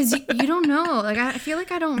 Yeah, because you don't know. Like, I feel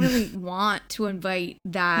like I don't really want to invite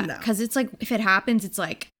that, No. because it's like, if it happens, it's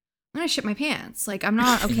like, I'm gonna shit my pants. Like, I'm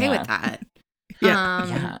not okay Yeah. with that. Yeah.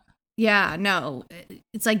 Yeah. Yeah, no.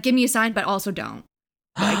 It's like, give me a sign, but also don't.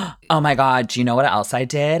 Oh my God. Do you know what else I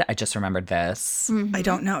did? I just remembered this. Mhm. I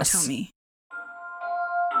don't know. Tell me.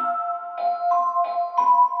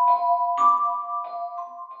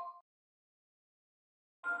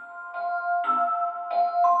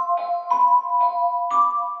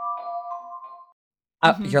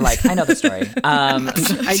 You're like, I know the story.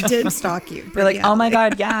 I did stalk you. You're like, pretty oh my heavily.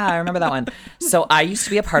 God, yeah, I remember that one. So I used to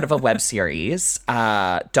be a part of a web series.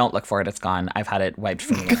 Don't look for it, it's gone. I've had it wiped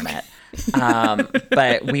from the internet.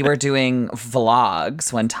 But we were doing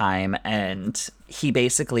vlogs one time, and he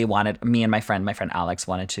basically wanted me and my friend Alex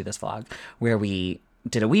wanted to do this vlog where we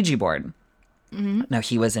did a Ouija board. Mm-hmm. Now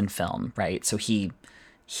he was in film, right? So he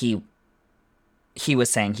was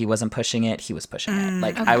saying he wasn't pushing it, he was pushing it.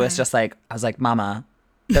 Like okay. I was like, Mama,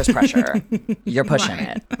 there's pressure. You're pushing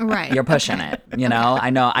it. Right. You're pushing it. You know, I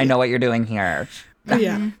know what you're doing here.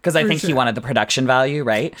 Yeah. Because I think he wanted the production value,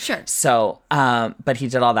 right? Sure. So, but he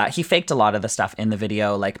did all that. He faked a lot of the stuff in the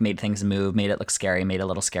video, like made things move, made it look scary, made a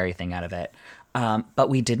little scary thing out of it. But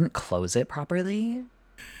we didn't close it properly.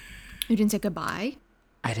 You didn't say goodbye?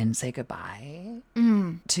 I didn't say goodbye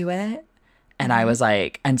to it. And I was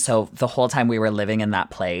like, and so the whole time we were living in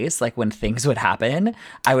that place, like when things would happen,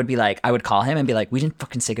 I would call him and be like, we didn't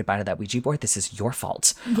fucking say goodbye to that Ouija board. This is your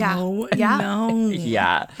fault. Yeah. Oh, yeah. No.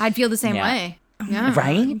 Yeah. I'd feel the same way. Yeah.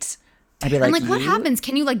 Right? I'd be like, and like, what happens?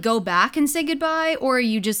 Can you like go back and say goodbye? Or are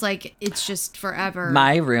you just like, it's just forever?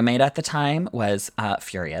 My roommate at the time was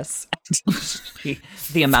furious.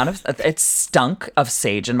 The amount of, it stunk of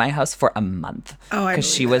sage in my house for a month. Oh, I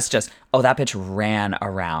because she was just, that bitch ran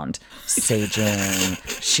around saging.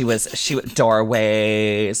 she was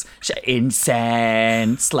doorways,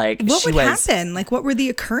 incense. Like what would happen? Like what were the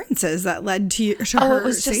occurrences that led to her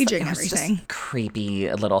saging everything? Just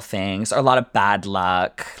creepy little things, or a lot of bad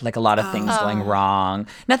luck, like a lot of things going wrong.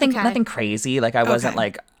 Nothing crazy. Like I wasn't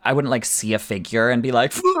like, I wouldn't like see a figure and be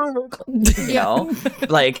like, you know,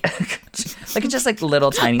 like it's just like little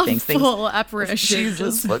tiny things. Full apparition.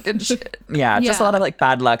 Jesus fucking shit. Yeah, just a lot of like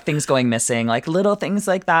bad luck, things going missing, like little things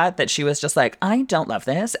like that she was just like, I don't love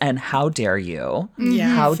this, and how dare you? Yeah,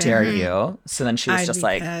 how dare you? So then she was just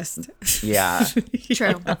like, pissed. Yeah,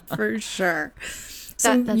 true, for sure.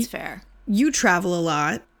 So that's fair. You travel a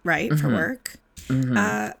lot, right, for work.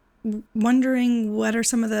 Mm-hmm. Wondering what are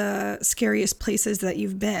some of the scariest places that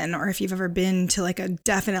you've been, or if you've ever been to like a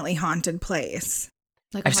definitely haunted place.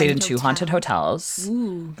 Like I've stayed in 2 haunted hotels.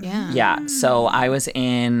 Ooh, yeah. Yeah. So I was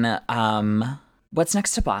in what's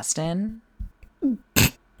next to Boston?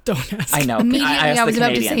 Don't ask. I know. I was about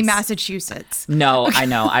to Canadians. say Massachusetts. No, I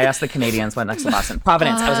know. I asked the Canadians what next to Boston.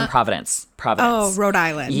 Providence. I was in Providence. Oh, Rhode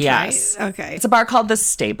Island. Yes. Right? Okay. It's a bar called The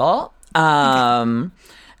Stable.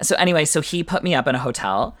 So anyway, so he put me up in a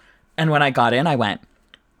hotel. And when I got in, I went,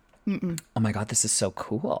 oh my God, this is so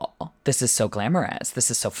cool. This is so glamorous. This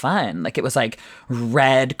is so fun. Like it was like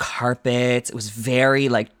red carpets. It was very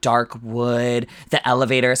like dark wood. The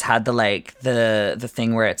elevators had the like the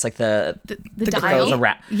thing where it's like the dial? goes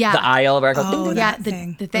around. Yeah. The aisle where it goes.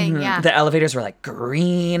 The thing, yeah. The elevators were like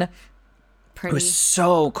green. Pretty. It was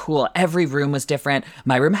so cool. Every room was different.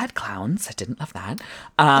 My room had clowns. I didn't love that.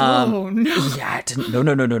 Oh no. Yeah, I didn't. No.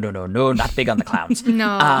 Not big on the clowns.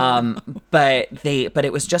 No. But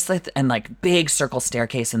it was just like, and like big circle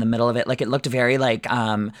staircase in the middle of it. Like it looked very like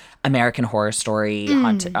American Horror Story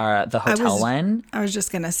haunted, the hotel one. I was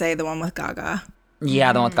just gonna say the one with Gaga.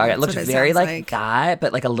 Yeah, the one with Gaga. It looked very like that,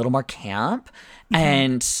 but like a little more camp. Mm-hmm.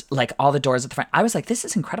 And like all the doors at the front. I was like, this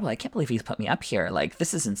is incredible. I can't believe he's put me up here. Like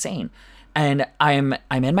this is insane. And I'm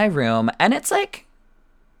in my room, and it's like,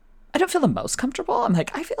 I don't feel the most comfortable. I'm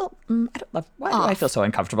like, I don't love, why do I feel so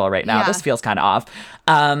uncomfortable right now? Yeah. This feels kind of off.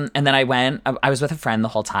 And then I was with a friend the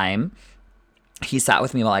whole time. He sat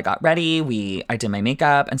with me while I got ready. I did my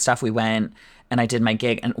makeup and stuff. We went and I did my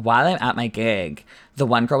gig. And while I'm at my gig, the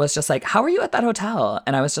one girl was just like, how are you at that hotel?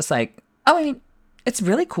 And I was just like, oh, I mean, it's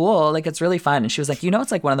really cool. Like, it's really fun. And she was like,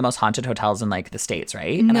 it's like one of the most haunted hotels in like the States,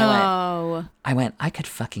 right? And no. I went, I could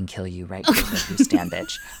fucking kill you right here where you stand,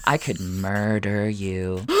 bitch. I could murder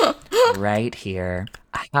you right here.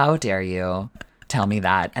 How dare you tell me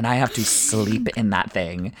that? And I have to sleep in that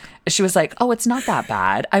thing. She was like, oh, it's not that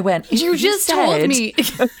bad. I went, you just told me.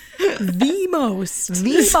 One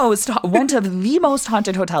of the most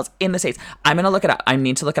haunted hotels in the States. I'm going to look it up. I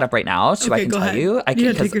need to look it up right now so I can tell you. I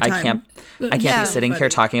can't, because I can't be sitting here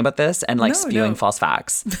talking about this and like spewing false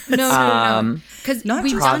facts. No. Because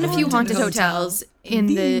we've done a few haunted hotels in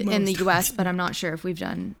the US, but I'm not sure if we've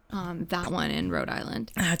done that one in Rhode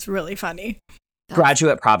Island. That's really funny.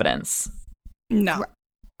 Graduate Providence. No.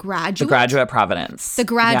 Graduate? The Graduate Providence. The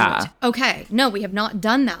Graduate. Yeah. Okay. No, we have not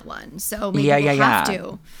done that one. So maybe we'll have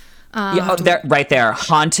to. There, right there.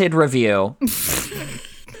 Haunted review.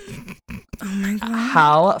 Oh my God.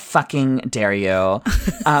 How fucking dare you?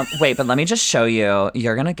 Wait, but let me just show you.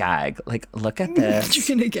 You're going to gag. Like, look at this.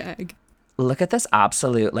 You're going to gag. look at this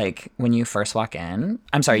absolute, like, when you first walk in.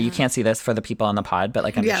 I'm sorry, you can't see this for the people on the pod, but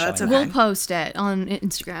like, I'm just showing that's okay. We'll post it on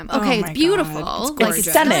Instagram. Okay, it's my beautiful. God. It's Like, gorgeous. it's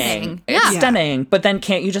stunning. It's stunning. But then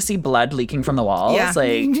can't you just see blood leaking from the walls? Yeah.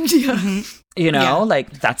 Like, you know,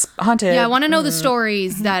 like, that's haunted. Yeah, I want to know the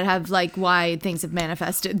stories that have, like, why things have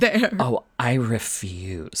manifested there. Oh, I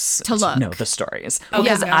refuse To look. know the stories. Oh,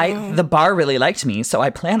 Because no. the bar really liked me, so I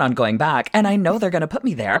plan on going back, and I know they're going to put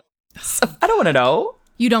me there. So I don't want to know.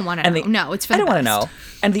 You don't want to know. No, it's for the I don't want to best. know.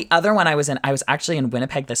 And the other one I was actually in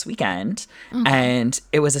Winnipeg this weekend, and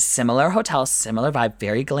it was a similar hotel, similar vibe,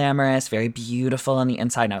 very glamorous, very beautiful on the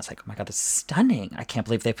inside. And I was like, oh my God, this is stunning. I can't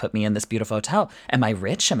believe they put me in this beautiful hotel. Am I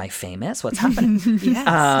rich? Am I famous? What's happening? Yes.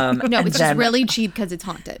 No, and it's just really cheap because it's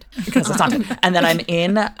haunted. because it's haunted. And then I'm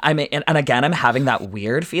in, and again, I'm having that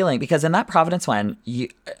weird feeling because in that Providence one, you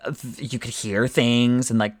could hear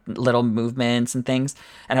things and like little movements and things.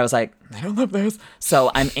 And I was like, I don't love this.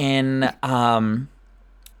 So I'm in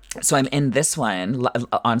this one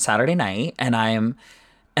on Saturday night, and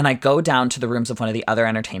I go down to the rooms of one of the other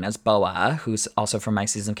entertainers, Boa, who's also from my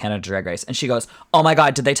season of Canada Drag Race, and she goes, "Oh my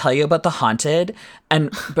God, did they tell you about the haunted?"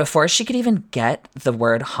 And before she could even get the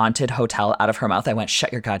word haunted hotel out of her mouth, I went,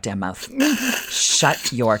 "Shut your goddamn mouth.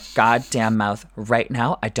 Shut your goddamn mouth right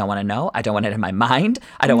now. I don't want to know. I don't want it in my mind.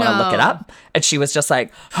 I don't want to look it up." And she was just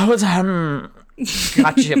like,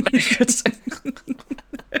 gotcha.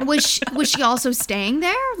 Was she also staying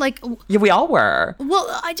there? Like, Yeah, we all were. well,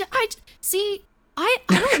 I see. I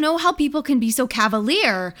don't know how people can be so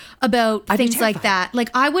cavalier about I'd be things like terrified. that. Like,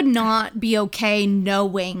 I would not be okay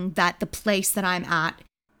knowing that the place that I'm at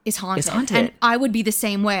is haunted. And I would be the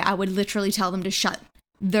same way. I would literally tell them to shut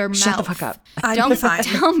their mouth. Shut the fuck up. Don't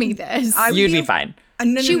tell me this. You'd be fine.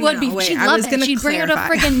 She would be. Wait, She'd I love was it. gonna She'd bring out a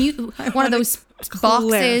clarify. friggin' one of those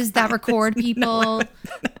boxes that record people.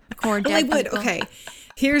 Record Well, I dead would. people. Okay.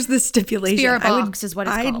 Here's the stipulation. Spirit I would- box is what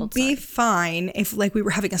it's I'd called, be sorry. fine if like we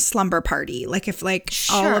were having a slumber party. Like if like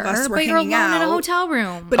all of us were but you're hanging alone out in a hotel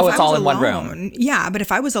room. But Oh, if it's I all was in one room. alone- Yeah, but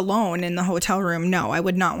if I was alone in the hotel room, no, I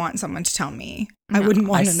would not want someone to tell me. I wouldn't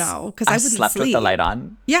want to know because I wouldn't slept sleep. with the light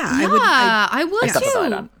on. Yeah, I would. I would I slept with the light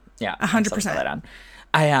too. on. Yeah, 100%. I slept with the light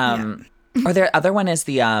on. Or the other one is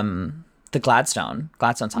the Gladstone.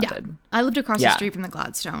 Gladstone's Yeah, haunted. I lived across Yeah. the street from the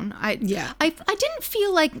Gladstone. I Yeah. didn't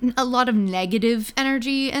feel like a lot of negative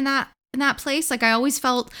energy in that place. Like I always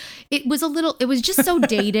felt it was just so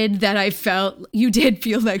dated that I felt you did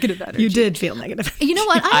feel negative energy. You did feel negative. You know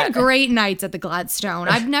what? I had great nights at the Gladstone.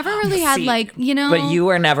 I've never really had See, like, you know. But you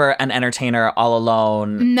were never an entertainer all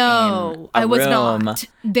alone. No, in a I was room. not.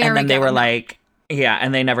 There and then we they go. were No. like, yeah,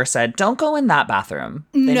 and they never said, "Don't go in that bathroom."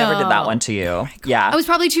 They never did that No. one to you. Yeah. I was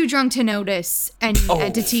probably too drunk to notice any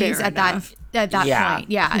entities fair at enough. that Yeah.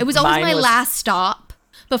 point. Yeah, it was always Mine my was- last stop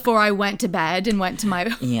before I went to bed and went to my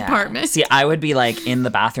Yeah. apartment. See, I would be like in the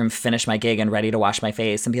bathroom, finish my gig and ready to wash my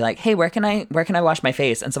face and be like, "Hey, where can I wash my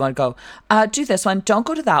face?" And someone would go, "Do this one. Don't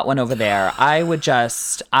go to that one over there." I wouldn't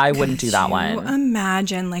do that You one.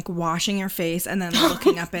 imagine like washing your face and then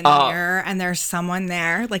looking up in the mirror and there's someone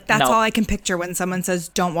there. Like that's No. all I can picture when someone says,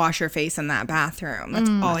 "Don't wash your face in that bathroom." That's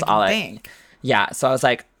all I can think. Yeah. So I was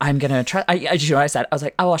like, I'm going to try. You know what I said? I was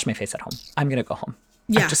like, I'll wash my face at home. I'm going to go home.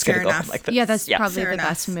 Yeah, I'm just going fair to go enough. home like this. Yeah, that's probably fair the enough.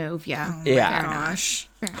 best move. Yeah. Yeah. Gosh.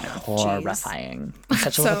 Horrifying. I'm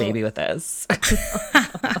such a little So- baby with this.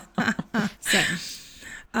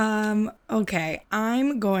 Same. Okay,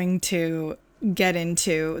 I'm going to get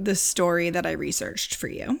into the story that I researched for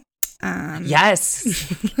you. Yes.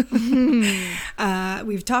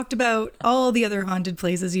 We've talked about all the other haunted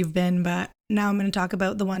places you've been, but now I'm going to talk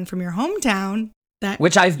about the one from your hometown that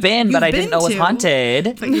Which I've been, but You've I didn't been know was to.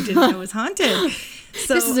 haunted. but you didn't know was haunted.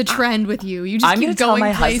 So This is a trend with you. You just I'm keep going to tell going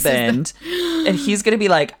my places that- husband, and he's going to be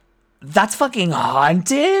like, "That's fucking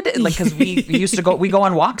haunted." Like, because we go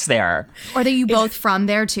on walks there. Are they you both from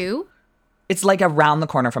there too? It's like around the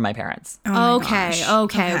corner from my parents. Oh my Okay. gosh.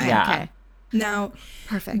 Okay. Yeah. Okay. Now,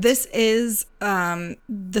 Perfect. this is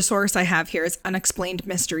the source I have here is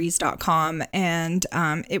unexplainedmysteries.com, and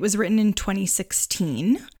it was written in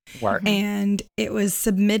 2016. Work. And it was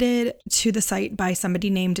submitted to the site by somebody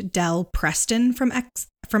named Del Preston from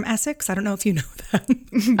Essex. I don't know if you know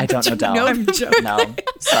them. I don't know Del. I'm joking. No.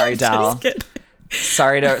 Sorry, Del. Just kidding.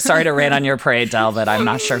 Sorry to rain on your parade, Del, but I'm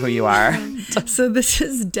not sure who you are. So this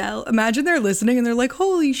is Del. Imagine they're listening and they're like,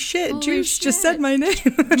 holy shit, Juice just said my name.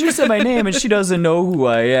 Juice said my name and she doesn't know who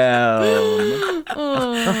I am.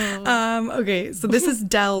 Okay, so this is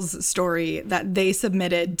Del's story that they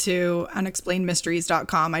submitted to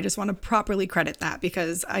unexplainedmysteries.com. I just want to properly credit that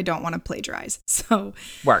because I don't want to plagiarize. So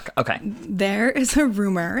work. Okay. There is a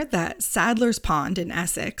rumor that Sadler's Pond in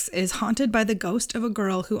Essex is haunted by the ghost of a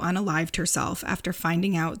girl who unalived herself after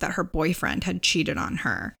finding out that her boyfriend had cheated on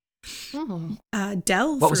her. Oh.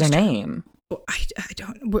 Del. What was her name? I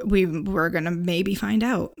don't. We're gonna maybe find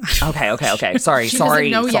out. Okay. Sorry. We're all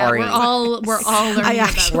learning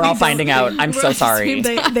about. We're all finding out. I'm so sorry.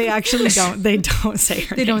 They actually don't. They don't say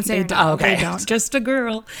her. They don't say her. Okay. They don't. Just a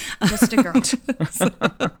girl. Just a girl.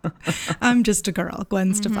 I'm just a girl.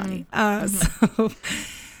 Gwen Stefani.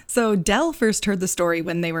 So Del first heard the story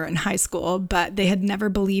when they were in high school, but they had never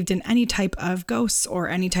believed in any type of ghosts or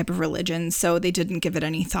any type of religion, so they didn't give it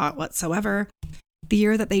any thought whatsoever. The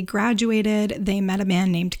year that they graduated, they met a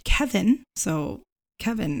man named Kevin. So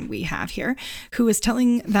Kevin we have here, who was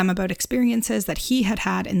telling them about experiences that he had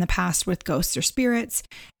had in the past with ghosts or spirits,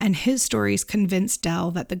 and his stories convinced Del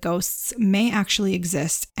that the ghosts may actually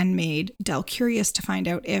exist and made Del curious to find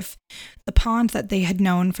out if the pond that they had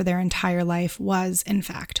known for their entire life was, in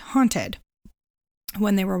fact, haunted.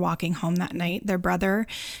 When they were walking home that night, their brother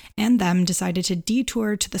and them decided to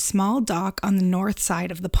detour to the small dock on the north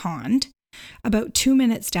side of the pond. About 2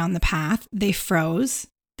 minutes down the path, they froze,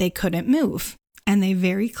 they couldn't move, and they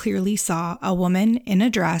very clearly saw a woman in a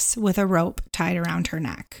dress with a rope tied around her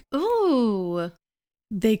neck. Ooh.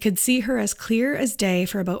 They could see her as clear as day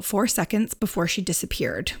for about 4 seconds before she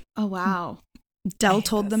disappeared. Oh, wow. Del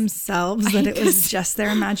told themselves that it was just their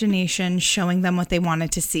imagination showing them what they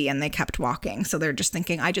wanted to see, and they kept walking. So they're just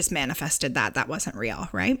thinking, I just manifested that. That wasn't real,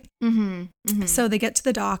 right? Mm-hmm. Mm-hmm. So they get to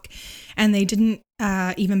the dock, and they didn't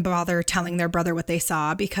even bother telling their brother what they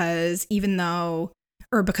saw because even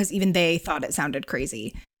they thought it sounded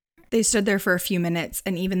crazy. They stood there for a few minutes,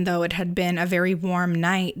 and even though it had been a very warm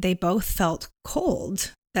night, they both felt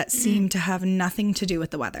cold that seemed to have nothing to do with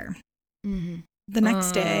the weather. Mm-hmm. The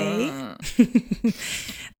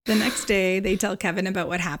next day, they tell Kevin about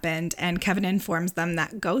what happened, and Kevin informs them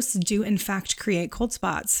that ghosts do in fact create cold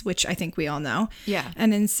spots, which I think we all know. Yeah.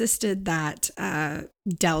 And insisted that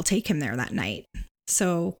Del take him there that night.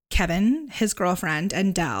 So Kevin, his girlfriend,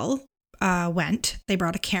 and Del went. They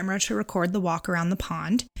brought a camera to record the walk around the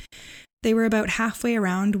pond. They were about halfway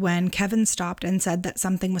around when Kevin stopped and said that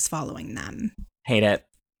something was following them. Hate it.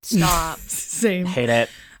 Stop. Same. Hate it.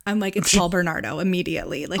 I'm like, it's Paul Bernardo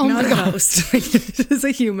immediately. Like, not a ghost. Like, it is a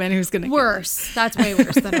human who's going to worse. That's way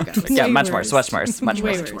worse than a ghost. Yeah, much worse. Much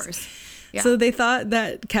Way worse. worse. Yeah. So they thought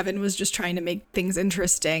that Kevin was just trying to make things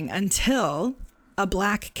interesting until a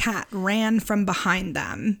black cat ran from behind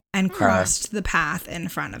them and crossed the path in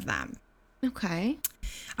front of them. Okay.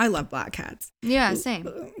 I love black cats. Yeah, same.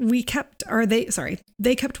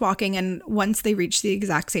 They kept walking, and once they reached the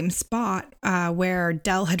exact same spot where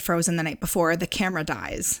Del had frozen the night before, the camera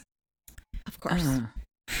dies. Of course.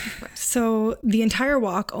 So the entire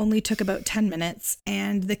walk only took about 10 minutes,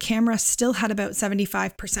 and the camera still had about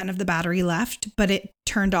 75% of the battery left, but it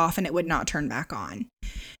turned off and it would not turn back on.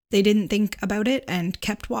 They didn't think about it and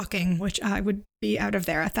kept walking, which I would be out of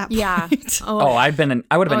there at that point. Yeah.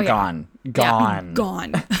 I would have been gone.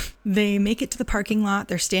 Gone. They make it to the parking lot.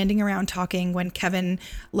 They're standing around talking when Kevin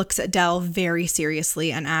looks at Del very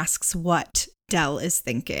seriously and asks what Del is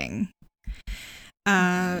thinking.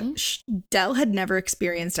 Del had never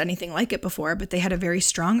experienced anything like it before, but they had a very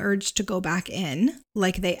strong urge to go back in,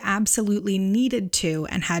 like they absolutely needed to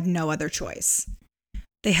and had no other choice.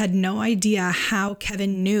 They had no idea how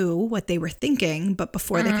Kevin knew what they were thinking, but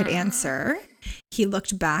before they could answer, he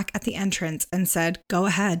looked back at the entrance and said, "Go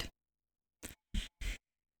ahead."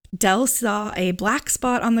 Del saw a black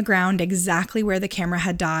spot on the ground exactly where the camera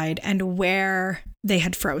had died and where they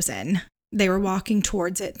had frozen. They were walking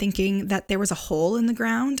towards it thinking that there was a hole in the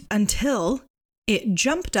ground until it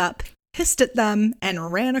jumped up, hissed at them,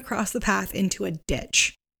 and ran across the path into a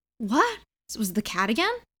ditch. What? Was it the cat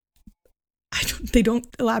again? They don't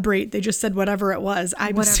elaborate. They just said whatever it was.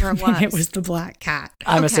 I'm assuming it was the black cat.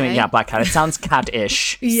 I'm assuming, black cat. It sounds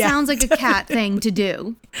cat-ish. Yeah. Sounds like a cat thing to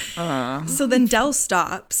do. So then Del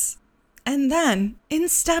stops. And then,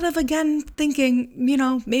 instead of again thinking,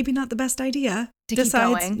 maybe not the best idea,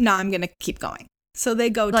 decides, no, I'm going to keep going. So they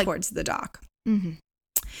go towards the dock. Mm-hmm.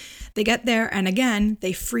 They get there, and again,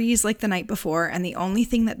 they freeze like the night before, and the only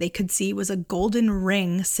thing that they could see was a golden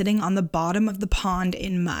ring sitting on the bottom of the pond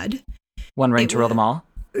in mud. One ring to rule them all?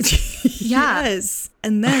 Yeah. Yes.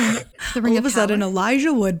 And then The ring all of a sudden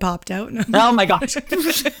Elijah Wood popped out. Oh my gosh.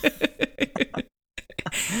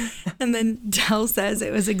 And then Del says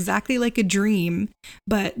it was exactly like a dream,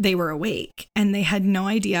 but they were awake and they had no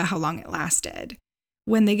idea how long it lasted.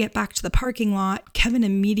 When they get back to the parking lot, Kevin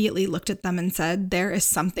immediately looked at them and said, "There is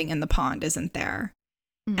something in the pond, isn't there?"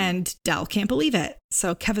 And Del can't believe it.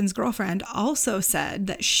 So Kevin's girlfriend also said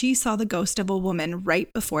that she saw the ghost of a woman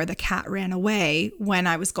right before the cat ran away when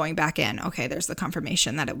I was going back in. Okay, there's the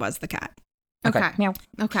confirmation that it was the cat. Okay. Meow.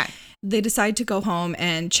 Okay. They decide to go home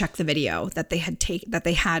and check the video that they had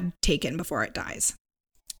taken before it dies.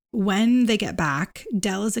 When they get back,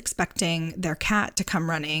 Del is expecting their cat to come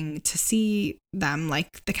running to see them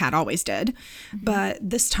like the cat always did. But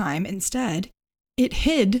this time, instead, it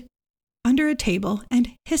hid under a table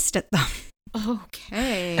and hissed at them.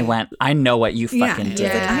 Okay. I went, I know what you fucking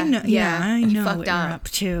did. I know You what you're up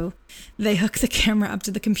to. They hook the camera up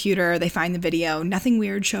to the computer. They find the video. Nothing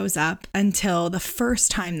weird shows up until the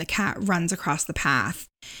first time the cat runs across the path.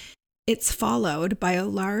 It's followed by a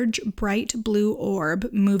large, bright blue orb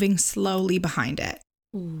moving slowly behind it.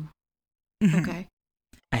 Ooh. Mhm. Okay.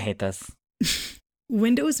 I hate this.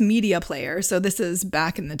 Windows Media Player. So this is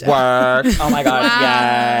back in the day. Work. Oh my God. Wow.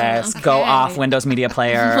 Yes. Okay. Go off, Windows Media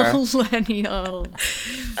Player. Millennial.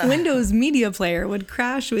 Windows Media Player would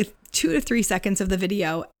crash with 2 to 3 seconds of the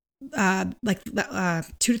video, 2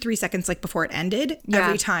 to 3 seconds like before it ended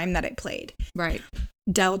every time that it played. Right.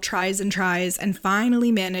 Del tries and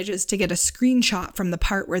finally manages to get a screenshot from the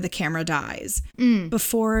part where the camera dies.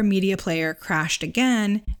 Before a media player crashed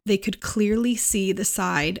again, they could clearly see the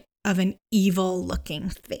side of an evil-looking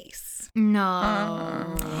face.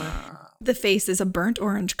 No. The face is a burnt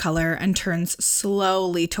orange color and turns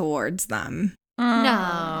slowly towards them.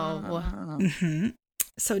 No. Mm-hmm.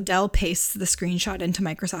 So Del pastes the screenshot into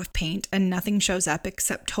Microsoft Paint and nothing shows up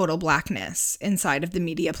except total blackness inside of the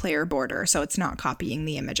media player border, so it's not copying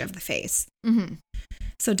the image of the face. Mm-hmm.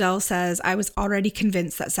 So Del says, "I was already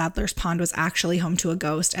convinced that Sadler's Pond was actually home to a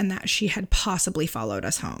ghost and that she had possibly followed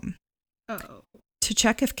us home." Oh. To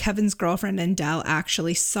check if Kevin's girlfriend and Del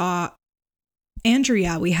actually saw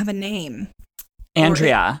Andrea, we have a name.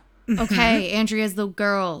 Andrea. Okay. Andrea's the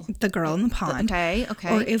girl. The girl in the pond. Okay.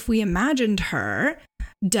 Or if we imagined her,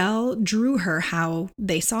 Del drew her how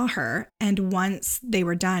they saw her. And once they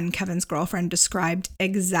were done, Kevin's girlfriend described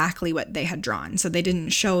exactly what they had drawn. So they didn't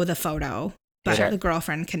show the photo, but the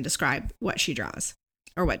girlfriend can describe what she draws.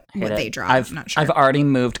 Or what they draw. I'm not sure. I've already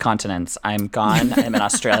moved continents. I'm gone. I'm in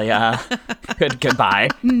Australia. Goodbye.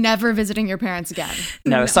 Never visiting your parents again.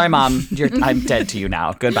 No, sorry, Mom. I'm dead to you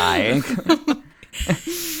now. Goodbye.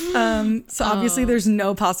 So obviously there's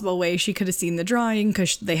no possible way she could have seen the drawing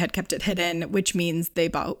because they had kept it hidden, which means they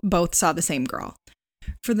both saw the same girl.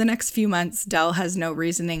 For the next few months, Del has no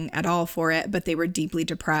reasoning at all for it, but they were deeply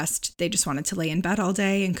depressed. They just wanted to lay in bed all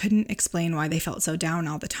day and couldn't explain why they felt so down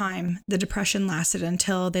all the time. The depression lasted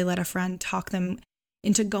until they let a friend talk them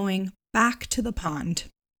into going back to the pond.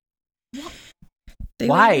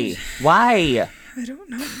 Why? Why? I don't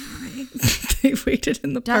know why. They waited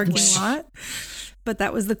in the parking lot, but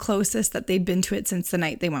that was the closest that they'd been to it since the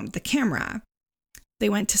night they went with the camera. They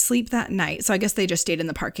went to sleep that night. So I guess they just stayed in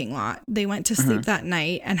the parking lot. They went to sleep that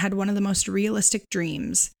night and had one of the most realistic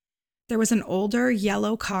dreams. There was an older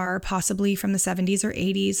yellow car, possibly from the 70s or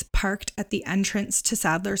 80s, parked at the entrance to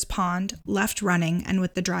Sadler's Pond, left running and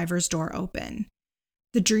with the driver's door open.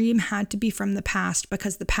 The dream had to be from the past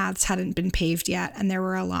because the paths hadn't been paved yet and there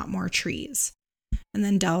were a lot more trees. And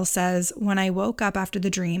then Del says, "When I woke up after the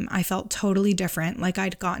dream, I felt totally different, like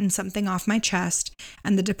I'd gotten something off my chest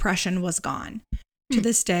and the depression was gone. To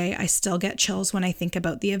this day, I still get chills when I think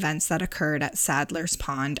about the events that occurred at Sadler's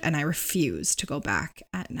Pond, and I refuse to go back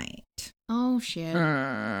at night." Oh, shit.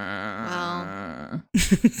 Well.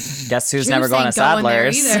 Guess who's never going to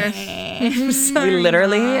Sadler's? We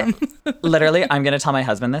literally, I'm going to tell my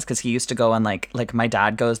husband this because he used to go on like my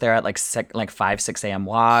dad goes there at like 5, 6 a.m.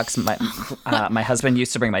 walks. My husband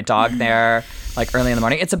used to bring my dog there like early in the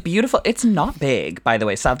morning. It's not big, by the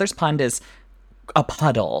way. Sadler's Pond is a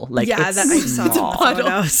puddle. Like, yeah, I saw it's a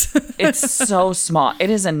puddle. It's so small. It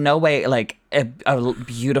is in no way like a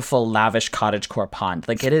beautiful, lavish cottagecore pond.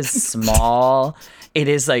 Like, it is small. It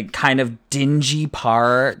is like kind of dingy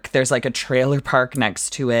park. There's like a trailer park next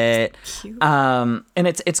to it. Cute. And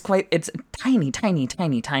it's a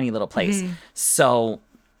tiny little place. So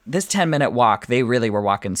this 10-minute walk, they really were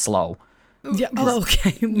walking slow. Yeah. Oh,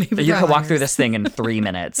 okay. Maybe you could walk through this thing in 3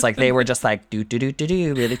 minutes. Like, they were just like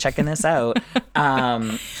really checking this out.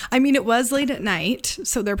 I mean, it was late at night,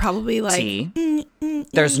 so they're probably like.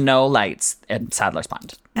 There's no lights at Sadler's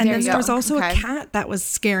Pond. And There then you there was go. also a Okay. cat that was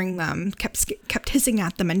scaring them, kept hissing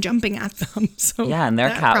at them and jumping at them. So Yeah, and their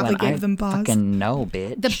that cat probably went, gave I them pause. fucking know,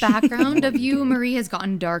 bitch. The background of you, Marie, has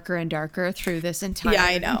gotten darker and darker through this entire. Yeah,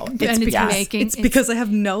 I know. And It's it's because I have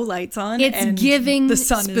no lights on. It's and giving the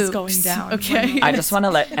sun is spooks, going down. okay? I just want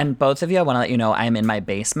to and both of you, I want to let you know I'm in my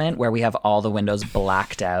basement where we have all the windows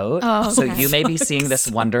blacked out. Oh, So okay. you may be seeing this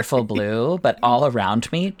wonderful blue, but all around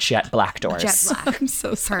me, jet black doors. jet black. I'm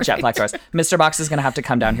so sorry. Jet black doors. Mr. Boxx is going to have to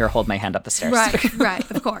come down here, hold my hand up the stairs.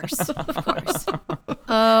 Right, of course.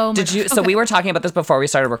 Oh, my Did you? gosh. So Okay. we were talking about this before we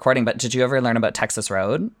started recording, but did you ever learn about Texas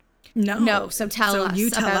Road? No, so tell us you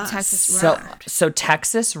tell about us. Texas Road. So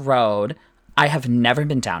Texas Road, I have never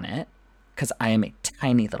been down it because I am a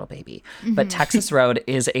tiny little baby. But Texas Road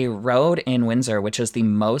is a road in Windsor, which is the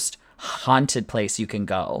most haunted place you can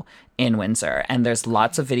go in Windsor. And there's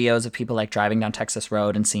lots of videos of people like driving down Texas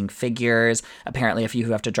Road and seeing figures. Apparently, if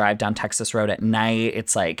you have to drive down Texas Road at night,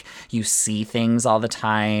 it's like you see things all the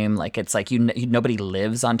time. Like it's like nobody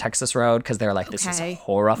lives on Texas Road because they're like, this is Okay.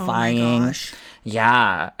 horrifying. gosh.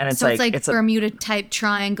 Yeah. And it's So it's like it's a, Bermuda type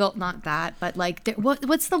triangle, not that, but like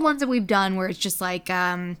what's the ones that we've done where it's just like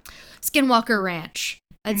Skinwalker Ranch.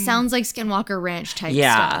 It sounds like Skinwalker Ranch type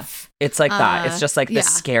stuff. It's like that. It's just like the yeah.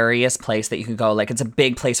 scariest place that you can go. Like it's a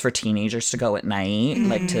big place for teenagers to go at night,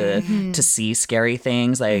 like to see scary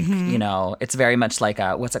things. Like, you know, it's very much like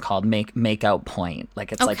a, what's it called? Make out point.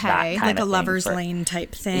 Like it's like that Okay. kind Like a of thing lover's for- lane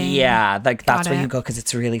type thing. Yeah, like that's Got where you it. go because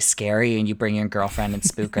it's really scary and you bring your girlfriend and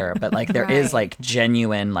spook her. But like there is Right. like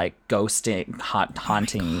genuine like ghosting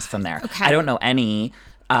hauntings from there. Okay. I don't know any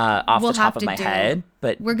off We'll the top have of to my do- head,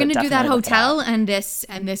 but We're gonna do that definitely look it hotel up. and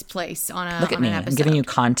this place on a Look at on me, an I'm episode. giving you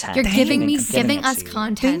content. You're giving it us to you.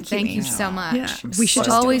 content. Thank you Amy. so much. Yeah, we should so just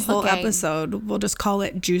do a always whole looking. episode. We'll just call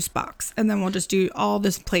it Juice Box, and then we'll just do all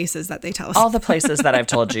these places that they tell us. All the places that I've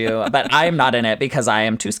told you, but I am not in it because I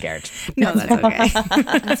am too scared. No,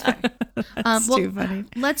 that's okay. Well, too funny.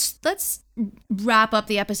 Let's wrap up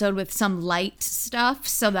the episode with some light stuff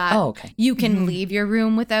so that Oh, okay. you can leave your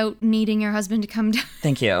room without needing your husband to come down.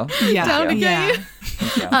 Thank you. Yeah, Down to get you.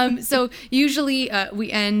 Thank you. So usually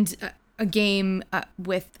we end a game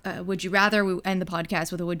with Would You Rather. We end the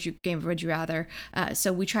podcast with a game of Would You Rather.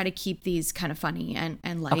 So we try to keep these kind of funny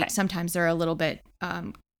and light. Okay. Sometimes they're a little bit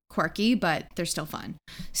quirky, but they're still fun.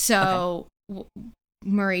 So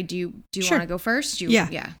Murray, do you Sure. want to go first? Yeah.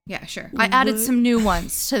 Yeah, sure. I added some new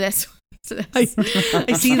ones to this. I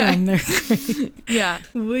see them. They're great. Yeah.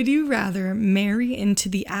 Would you rather marry into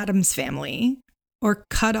the Addams family or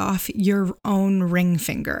cut off your own ring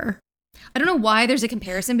finger? I don't know why there's a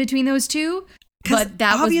comparison between those two, but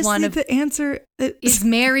that was obviously one of the answer. is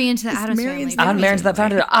marry into the Addams marry family. into the I'm married to that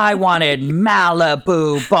founder. I wanted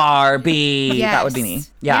Malibu Barbie. Yes. That would be me.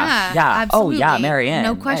 Yeah. absolutely. Oh, yeah. Marianne.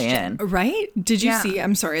 No question. Right? Did you Yeah. see?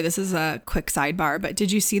 I'm sorry, this is a quick sidebar, but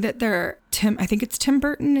did you see that I think it's Tim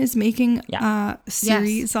Burton is making a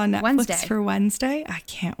series on Netflix Wednesday. for Wednesday. I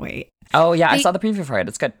can't wait. Oh, yeah. I They- saw the preview for it.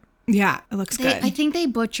 It's good. Yeah, it looks good. I think they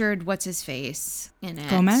butchered what's his face in it.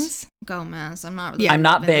 Gomez? I'm not really. I'm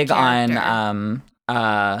not loving the big on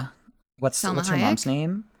character. what's her Salma mom's Hayek?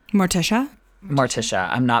 name? Morticia? Morticia.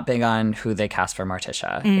 I'm not big on who they cast for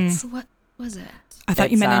Morticia. So what was it? I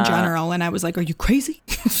thought you It's, meant in general, and I was like, are you crazy?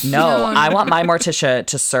 No, I want my Morticia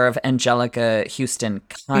to serve Angelica Houston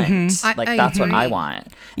cunt. Like I that's what I agree. want.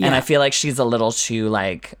 Yeah. And I feel like she's a little too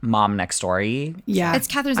like mom next story. Yeah. It's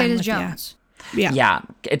Catherine I'm with Zeta-Jones. Yeah. Yeah.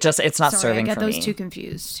 It's not Sorry, serving I get for those me. two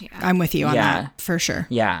confused. Yeah. I'm with you on Yeah. that, for sure.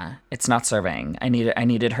 Yeah, it's not serving. I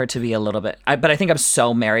needed her to be a little bit. But I think I'm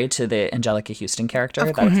so married to the Angelica Houston character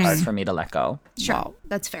that it's hard for me to let go. Sure, Wow.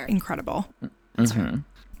 that's fair. Incredible.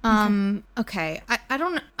 Okay. I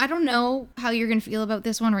don't know how you're gonna feel about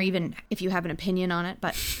this one, or even if you have an opinion on it.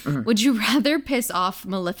 But would you rather piss off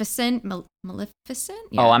Maleficent? Maleficent?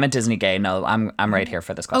 Yeah. Oh, I'm a Disney gay. No, I'm right here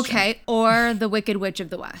for this question. Okay, or the Wicked Witch of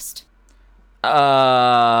the West?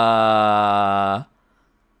 I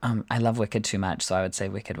love Wicked too much, so I would say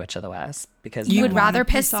Wicked Witch of the West because You You would wanna rather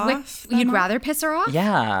piss piss. off You'd them? rather piss her off?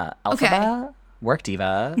 yeah, Elphaba, work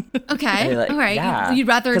diva. Okay. Like, All right. yeah. You'd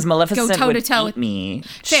rather because go Maleficent toe to would toe eat with me.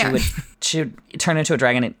 Fair. She would turn into a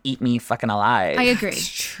dragon and eat me fucking alive. I agree.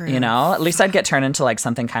 True. You know, at least I'd get turned into like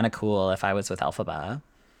something kind of cool if I was with Elphaba.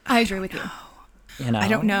 I agree with you. You know, I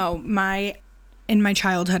don't know. In my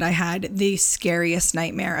childhood, I had the scariest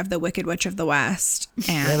nightmare of the Wicked Witch of the West.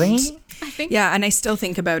 And Really? I think. Yeah, and I still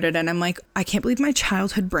think about it, and I'm like, I can't believe my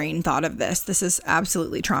childhood brain thought of this. This is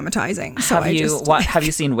absolutely traumatizing. So Have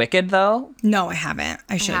you seen Wicked though? No, I haven't.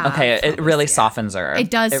 I should. Yeah. Okay, it really softens her. It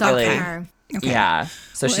does soften really- her. Okay. Yeah,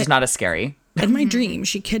 so she's not as scary. In my dream,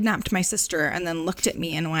 she kidnapped my sister and then looked at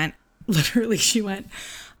me and went, literally she went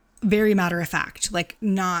very matter of fact, like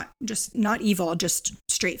not evil, just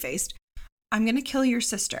straight faced. I'm going to kill your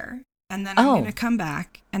sister. And then I'm going to come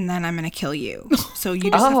back and then I'm going to kill you. So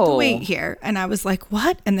you just have to wait here. And I was like,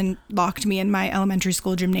 what? And then locked me in my elementary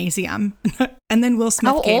school gymnasium. And then Will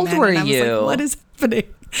Smith came in. How old were and I was you? like, what is happening?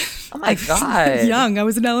 Oh my God. Young. I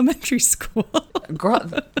was in elementary school. Girl,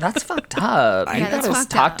 that's fucked up. Yeah, You that's gotta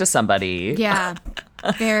fucked talk up. to somebody. Yeah.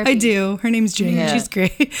 Therapy. I do. Her name's Jane. Yeah. She's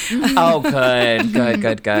great. Oh, good.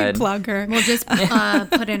 Plug her. We'll just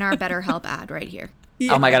put in our BetterHelp ad right here.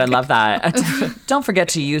 Oh my God, I love that. Don't forget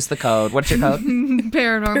to use the code. What's your code?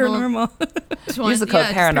 Paranormal. Use the code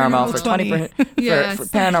paranormal for 20. 20 Yes. for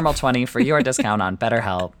paranormal 20 for your discount on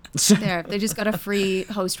BetterHelp. There, they just got a free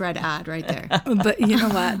host read ad right there. But you know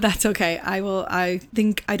what? That's okay. I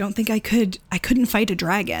don't think I couldn't fight a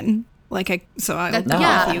dragon. Like I will go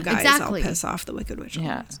yeah, with you guys. exactly. I'll piss off the Wicked Witch.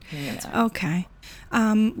 Yeah. Okay.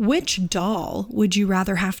 Which doll would you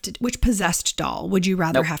rather have to? Which possessed doll would you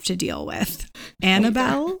rather have to deal with?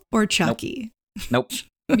 Annabelle or Chucky? Nope.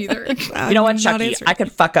 Neither. You know what, Chucky? I could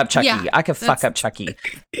fuck up Chucky. Yeah, I could fuck up Chucky.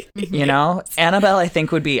 You know, Annabelle, I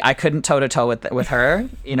think would be. I couldn't toe to toe with her.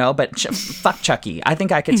 You know, but fuck Chucky. I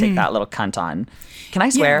think I could take that little cunt on. Can I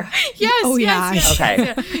swear? Yes. Oh, yes,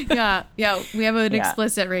 yeah. yes. Okay. Yeah. We have an Yeah.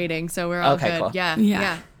 explicit rating, so we're all Okay, good. cool.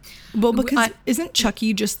 Yeah. Well, because isn't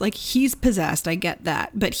Chucky just like, he's possessed? I get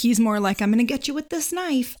that, but he's more like, I'm gonna get you with this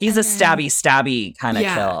knife. He's a stabby kind of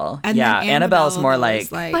Yeah. kill. And Yeah, then Annabelle's more was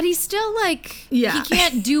like But he's still like, Yeah. he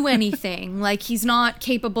can't do anything. Like, he's not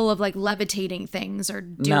capable of like levitating things or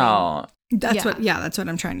doing. no. that's Yeah. what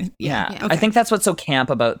I'm trying to. Yeah. Okay. I think that's what's so camp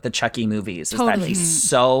about the Chucky movies is that Totally. he's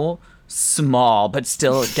so small but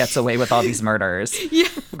still gets away with all these murders. Yeah.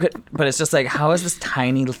 But it's just like, how is this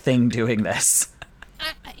tiny thing doing this?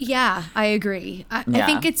 Yeah, I agree. I Yeah.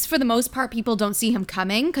 think it's for the most part, people don't see him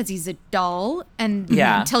coming because he's a doll. And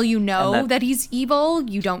Yeah. until you know And that he's evil,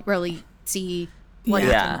 you don't really see what he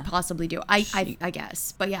Yeah. can possibly do. I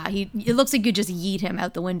guess. But yeah, it looks like you just yeet him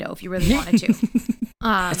out the window if you really wanted to.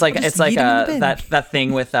 It's like Just eat him in the bin. that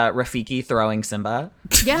thing with Rafiki throwing Simba.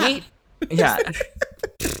 Yeah. Yeah.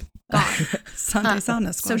 Sunday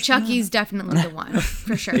sauna So squash. Chucky's definitely the one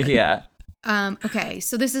for sure. Yeah. Okay,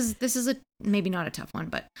 so this is a maybe not a tough one,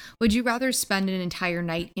 but would you rather spend an entire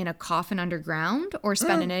night in a coffin underground or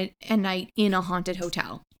spend a night in a haunted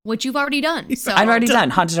hotel? Which you've already done. So I've already done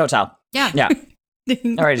Haunted Hotel. Yeah. Yeah.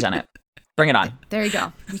 I've already done it. Bring it on. There you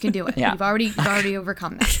go. You can do it. Yeah. You've already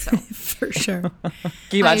overcome that. So for sure. Can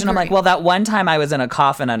you imagine? I'm like, agree. well, that one time I was in a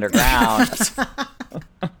coffin underground.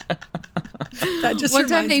 That just one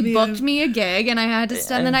time reminds they me booked of- me a gig and I had to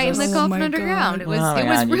spend the night in the Oh coffin my underground. God. It was Oh my it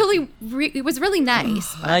was God, it was really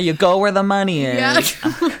nice. You go where the money is.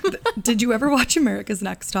 Yeah. Did you ever watch America's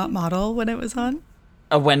Next Top Model when it was on?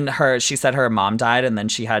 When she said her mom died and then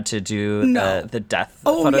she had to do No. the death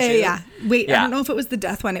Oh photo yeah, shoot. yeah. Wait, I Yeah. don't know if it was the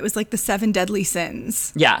death one. It was like the 7 deadly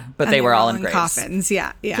sins. Yeah, but And they were all in graves. coffins.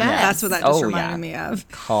 Yeah. Yes. That's what that just Oh, reminded yeah. me of.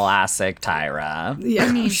 Classic Tyra.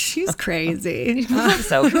 Yeah, she's crazy.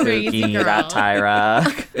 So Crazy kooky, girl. that Tyra.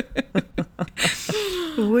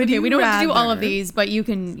 Would Okay, you we don't have to do all of rather- these, but you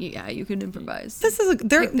can improvise. This is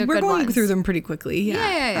they're we're good going ones. through them pretty quickly. Yeah.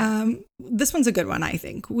 Yeah. This one's a good one, I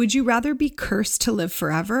think. Would you rather be cursed to live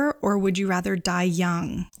forever or would you rather die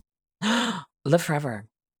young? Live forever.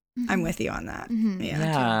 I'm with you on that. Mhm.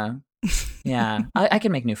 Yeah. Yeah. I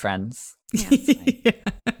can make new friends. Yeah.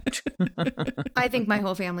 I think my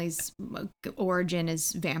whole family's origin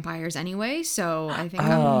is vampires anyway, so I think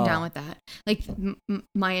I'm down with that. Like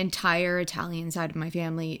my entire Italian side of my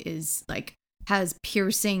family is like has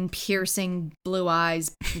piercing blue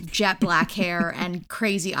eyes, jet black hair, and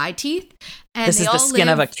crazy eye teeth. And This they is all the skin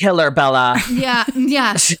live, of a killer, Bella. Yeah.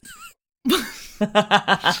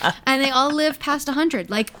 And they all live past 100.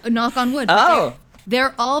 Like, knock on wood. But Oh.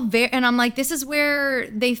 they're all very, and I'm like, this is where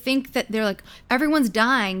they think that they're like, everyone's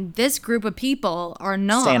dying. This group of people are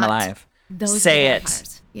not Staying alive. Those Say are it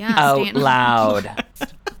vampires. Yeah, out staying loud.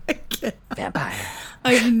 Vampire.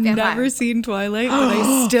 I've never seen Twilight, but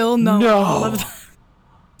I still know all of them.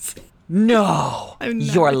 No. I've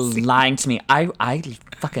never You're seen- lying to me. I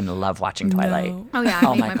fucking love watching Twilight. No. Oh yeah, I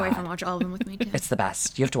Oh made my my God. boyfriend watch all of them with me too. It's the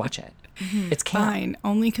best. You have to watch it. It's camp. Fine,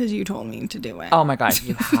 only because you told me to do it. Oh my God.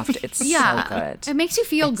 You have to. It's Yeah, so good. it makes you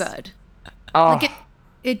feel good. Oh. Like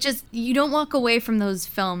it just, you don't walk away from those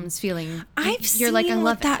films feeling. I've you're seen like, I love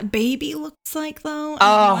what it. that baby looks like though. and Oh,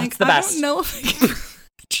 I'm like, it's the best. I don't know if I can-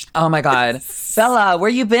 Oh my God. Bella, where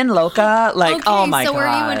you been, Loca? Like, Okay, oh my so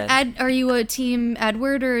God. are you a team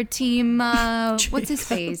Edward or a team what's his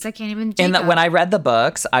face? I can't even. When Jacob. I read the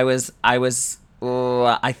books, I was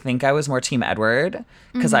Oh, I think I was more Team Edward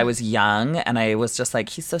because I was young and I was just like,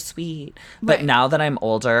 he's so sweet. But Right. now that I'm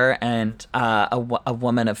older and a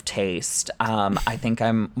woman of taste, I think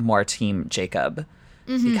I'm more Team Jacob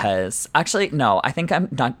because actually, no, I think I'm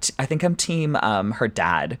not. I think I'm Team her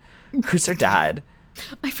dad. Who's her dad?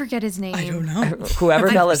 I forget his name. I don't know. Whoever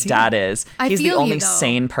I've Bella's seen dad is, I he's the feel you, only though.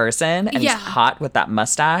 sane person, and Yeah. he's hot with that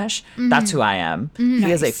mustache. That's who I am. He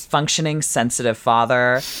is a Nice. functioning, sensitive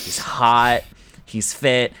father. He's hot. He's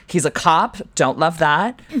fit. He's a cop. Don't love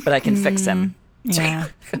that, but I can fix him. Yeah.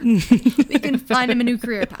 We can find him a new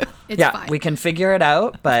career path. It's Yeah, fine. we can figure it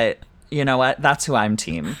out, but you know what? That's who I'm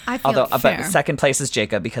team. I feel Although, fair. but second place is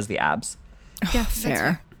Jacob because the abs. Yeah, that's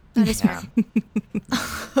Fair. That is fair.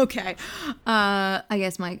 Okay. I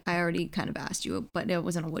guess I already kind of asked you, but it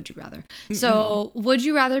wasn't a would you rather. So, would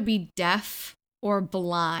you rather be deaf or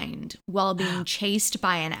blind while being chased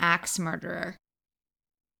by an axe murderer?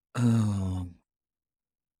 Oh,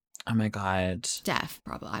 oh my God. Deaf,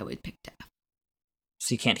 probably. I would pick deaf.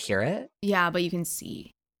 So you can't hear it? Yeah, but you can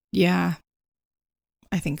see. Yeah.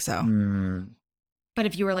 I think so. Hmm. But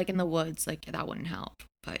if you were like in the woods, like that wouldn't help.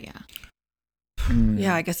 But yeah,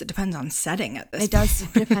 Yeah, I guess it depends on setting at this it does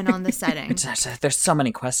depend on the setting. There's so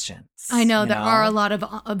many questions. I know you there are a lot of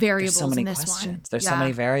There's variables so many in this questions. one. There's Yeah. so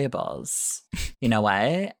many variables. You know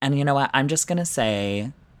what? And you know what? I'm going to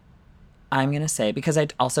say, because I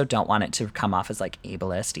also don't want it to come off as like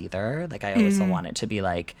ableist either. Like I always want it to be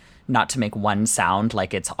like, not to make one sound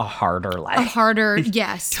like it's a harder life. A harder,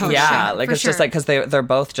 yes. for Yeah, sure, like for it's just sure. like because they're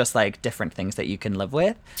both just like different things that you can live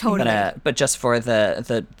with. Totally. But just for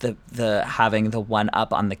the having the one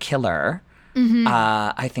up on the killer,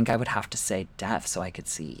 I think I would have to say deaf so I could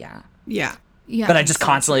see. Yeah, Yeah. Yeah. but I just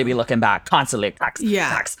constantly be looking back, constantly clacks, Yeah.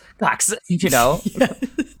 clacks, clacks. You know,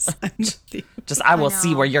 Yes, I'm with you. just I will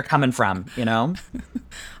see know. where you're coming from. You know,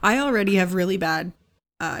 I already have really bad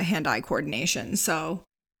hand-eye coordination, so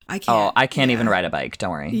I can't. oh, I can't even yeah. ride a bike.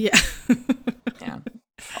 Don't worry. Yeah. Yeah,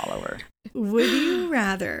 follower. Would you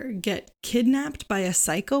rather get kidnapped by a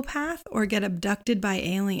psychopath or get abducted by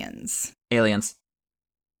aliens? Aliens.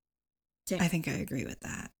 I think I agree with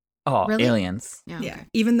that. Oh, Really? aliens. Yeah. Yeah.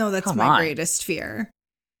 Even though that's Come my on. greatest fear.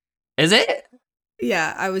 Is it?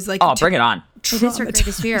 Yeah, I was like, Oh, bring it on. It is her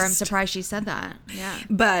greatest fear. I'm traumatized. surprised she said that. Yeah.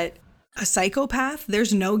 But a psychopath,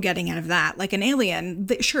 there's no getting out of that. Like an alien,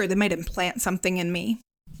 sure, they might implant something in me.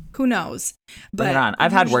 Who knows? But Bring it on.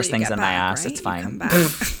 I've had worse usually you things get in my back, ass. right? It's You fine. come back.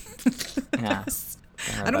 Yeah.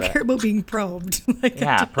 I don't care about being probed. Like,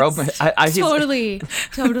 Yeah, probe. I just, Totally.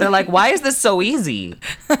 They're like, why is this so easy?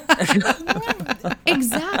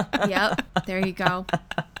 Exactly. Yep. There you go.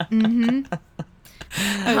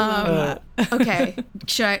 I love that. Okay.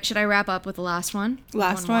 Should I wrap up with the last one?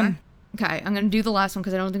 Last more? one. Okay. I'm gonna do the last one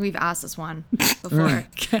because I don't think we've asked this one before.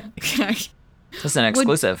 Okay. It's an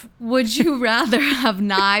exclusive. Would you rather have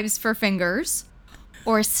knives for fingers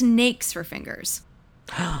or snakes for fingers?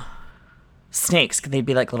 Snakes, they'd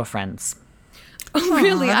be like little friends. Oh,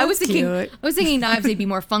 really? I was that's thinking cute. I was thinking knives they'd be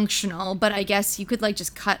more functional, but I guess you could like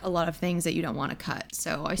just cut a lot of things that you don't want to cut.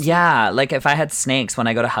 So I see. Yeah, like if I had snakes when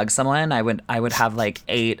I go to hug someone, I would have like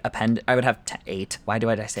I would have eight. Why do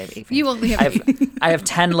I say 8 fingers? You only have I have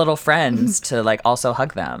 10 little friends to like also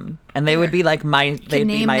hug them, and they would be like my. They'd be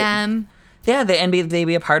name my. them. Yeah, they'd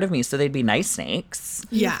be a part of me, so they'd be nice snakes.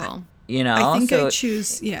 Beautiful. You know, I think so, I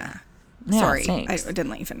choose, yeah. Yeah, Sorry, I snakes. didn't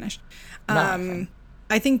let you finish. No,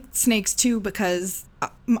 I think snakes too because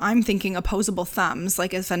I'm thinking opposable thumbs.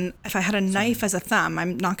 Like if I had a knife as a thumb,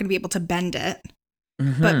 I'm not going to be able to bend it.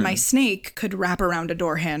 But my snake could wrap around a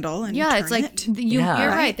door handle and Yeah, turn it's like it. you're Yeah.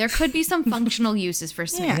 right. There could be some functional uses for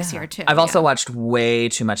snakes here too. I've also Yeah. watched way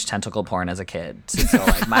too much tentacle porn as a kid, so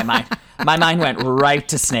like my mind went right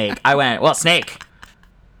to snake. I went, well, snake.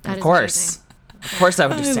 That Of is course, of course, I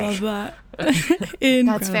would do I snake. love that.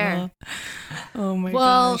 Incredible. That's fair. Oh my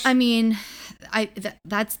Well, gosh. I mean,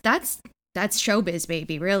 that's showbiz,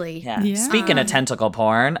 baby. Really. Yeah. Yeah. Speaking of tentacle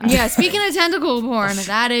porn, Yeah, speaking of tentacle porn,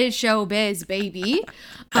 that is showbiz, baby.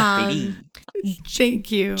 baby.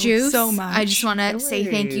 Thank you Juice, so much. I just want to say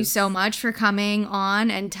thank you worries. so much for coming on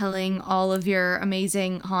and telling all of your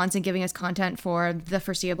amazing haunts and giving us content for the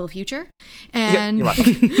foreseeable future. And You're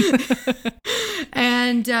welcome.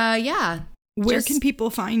 and yeah. Where just- can people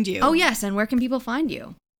find you? Oh yes, and where can people find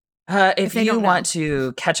you? If they you don't want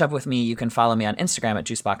to catch up with me, you can follow me on Instagram at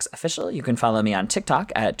JuiceBoxOfficial. You can follow me on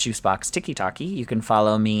TikTok at JuiceBoxTikTok. You can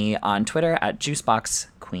follow me on Twitter at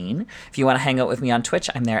JuiceBoxQueen. If you want to hang out with me on Twitch,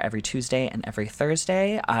 I'm there every Tuesday and every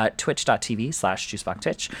Thursday at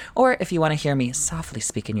twitch.tv/JuiceBoxTwitch. Or if you want to hear me softly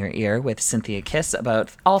speak in your ear with Cynthia Kiss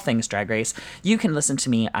about all things Drag Race, you can listen to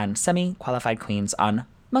me on Semi-Qualified Queens on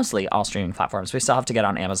mostly all streaming platforms. We still have to get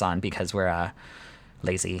on Amazon because we're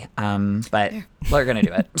lazy. But we're going to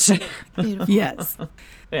do it. Beautiful. Yes.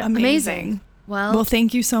 Yeah. Amazing. Well,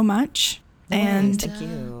 thank you so much. And Thank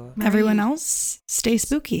you. everyone else, stay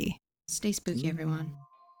spooky. Stay spooky, everyone.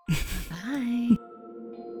 Bye.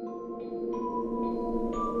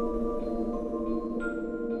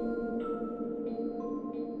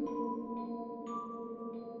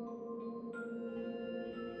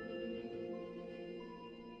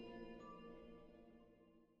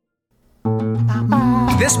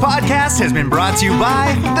 This podcast has been brought to you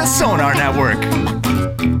by the Sonar Network.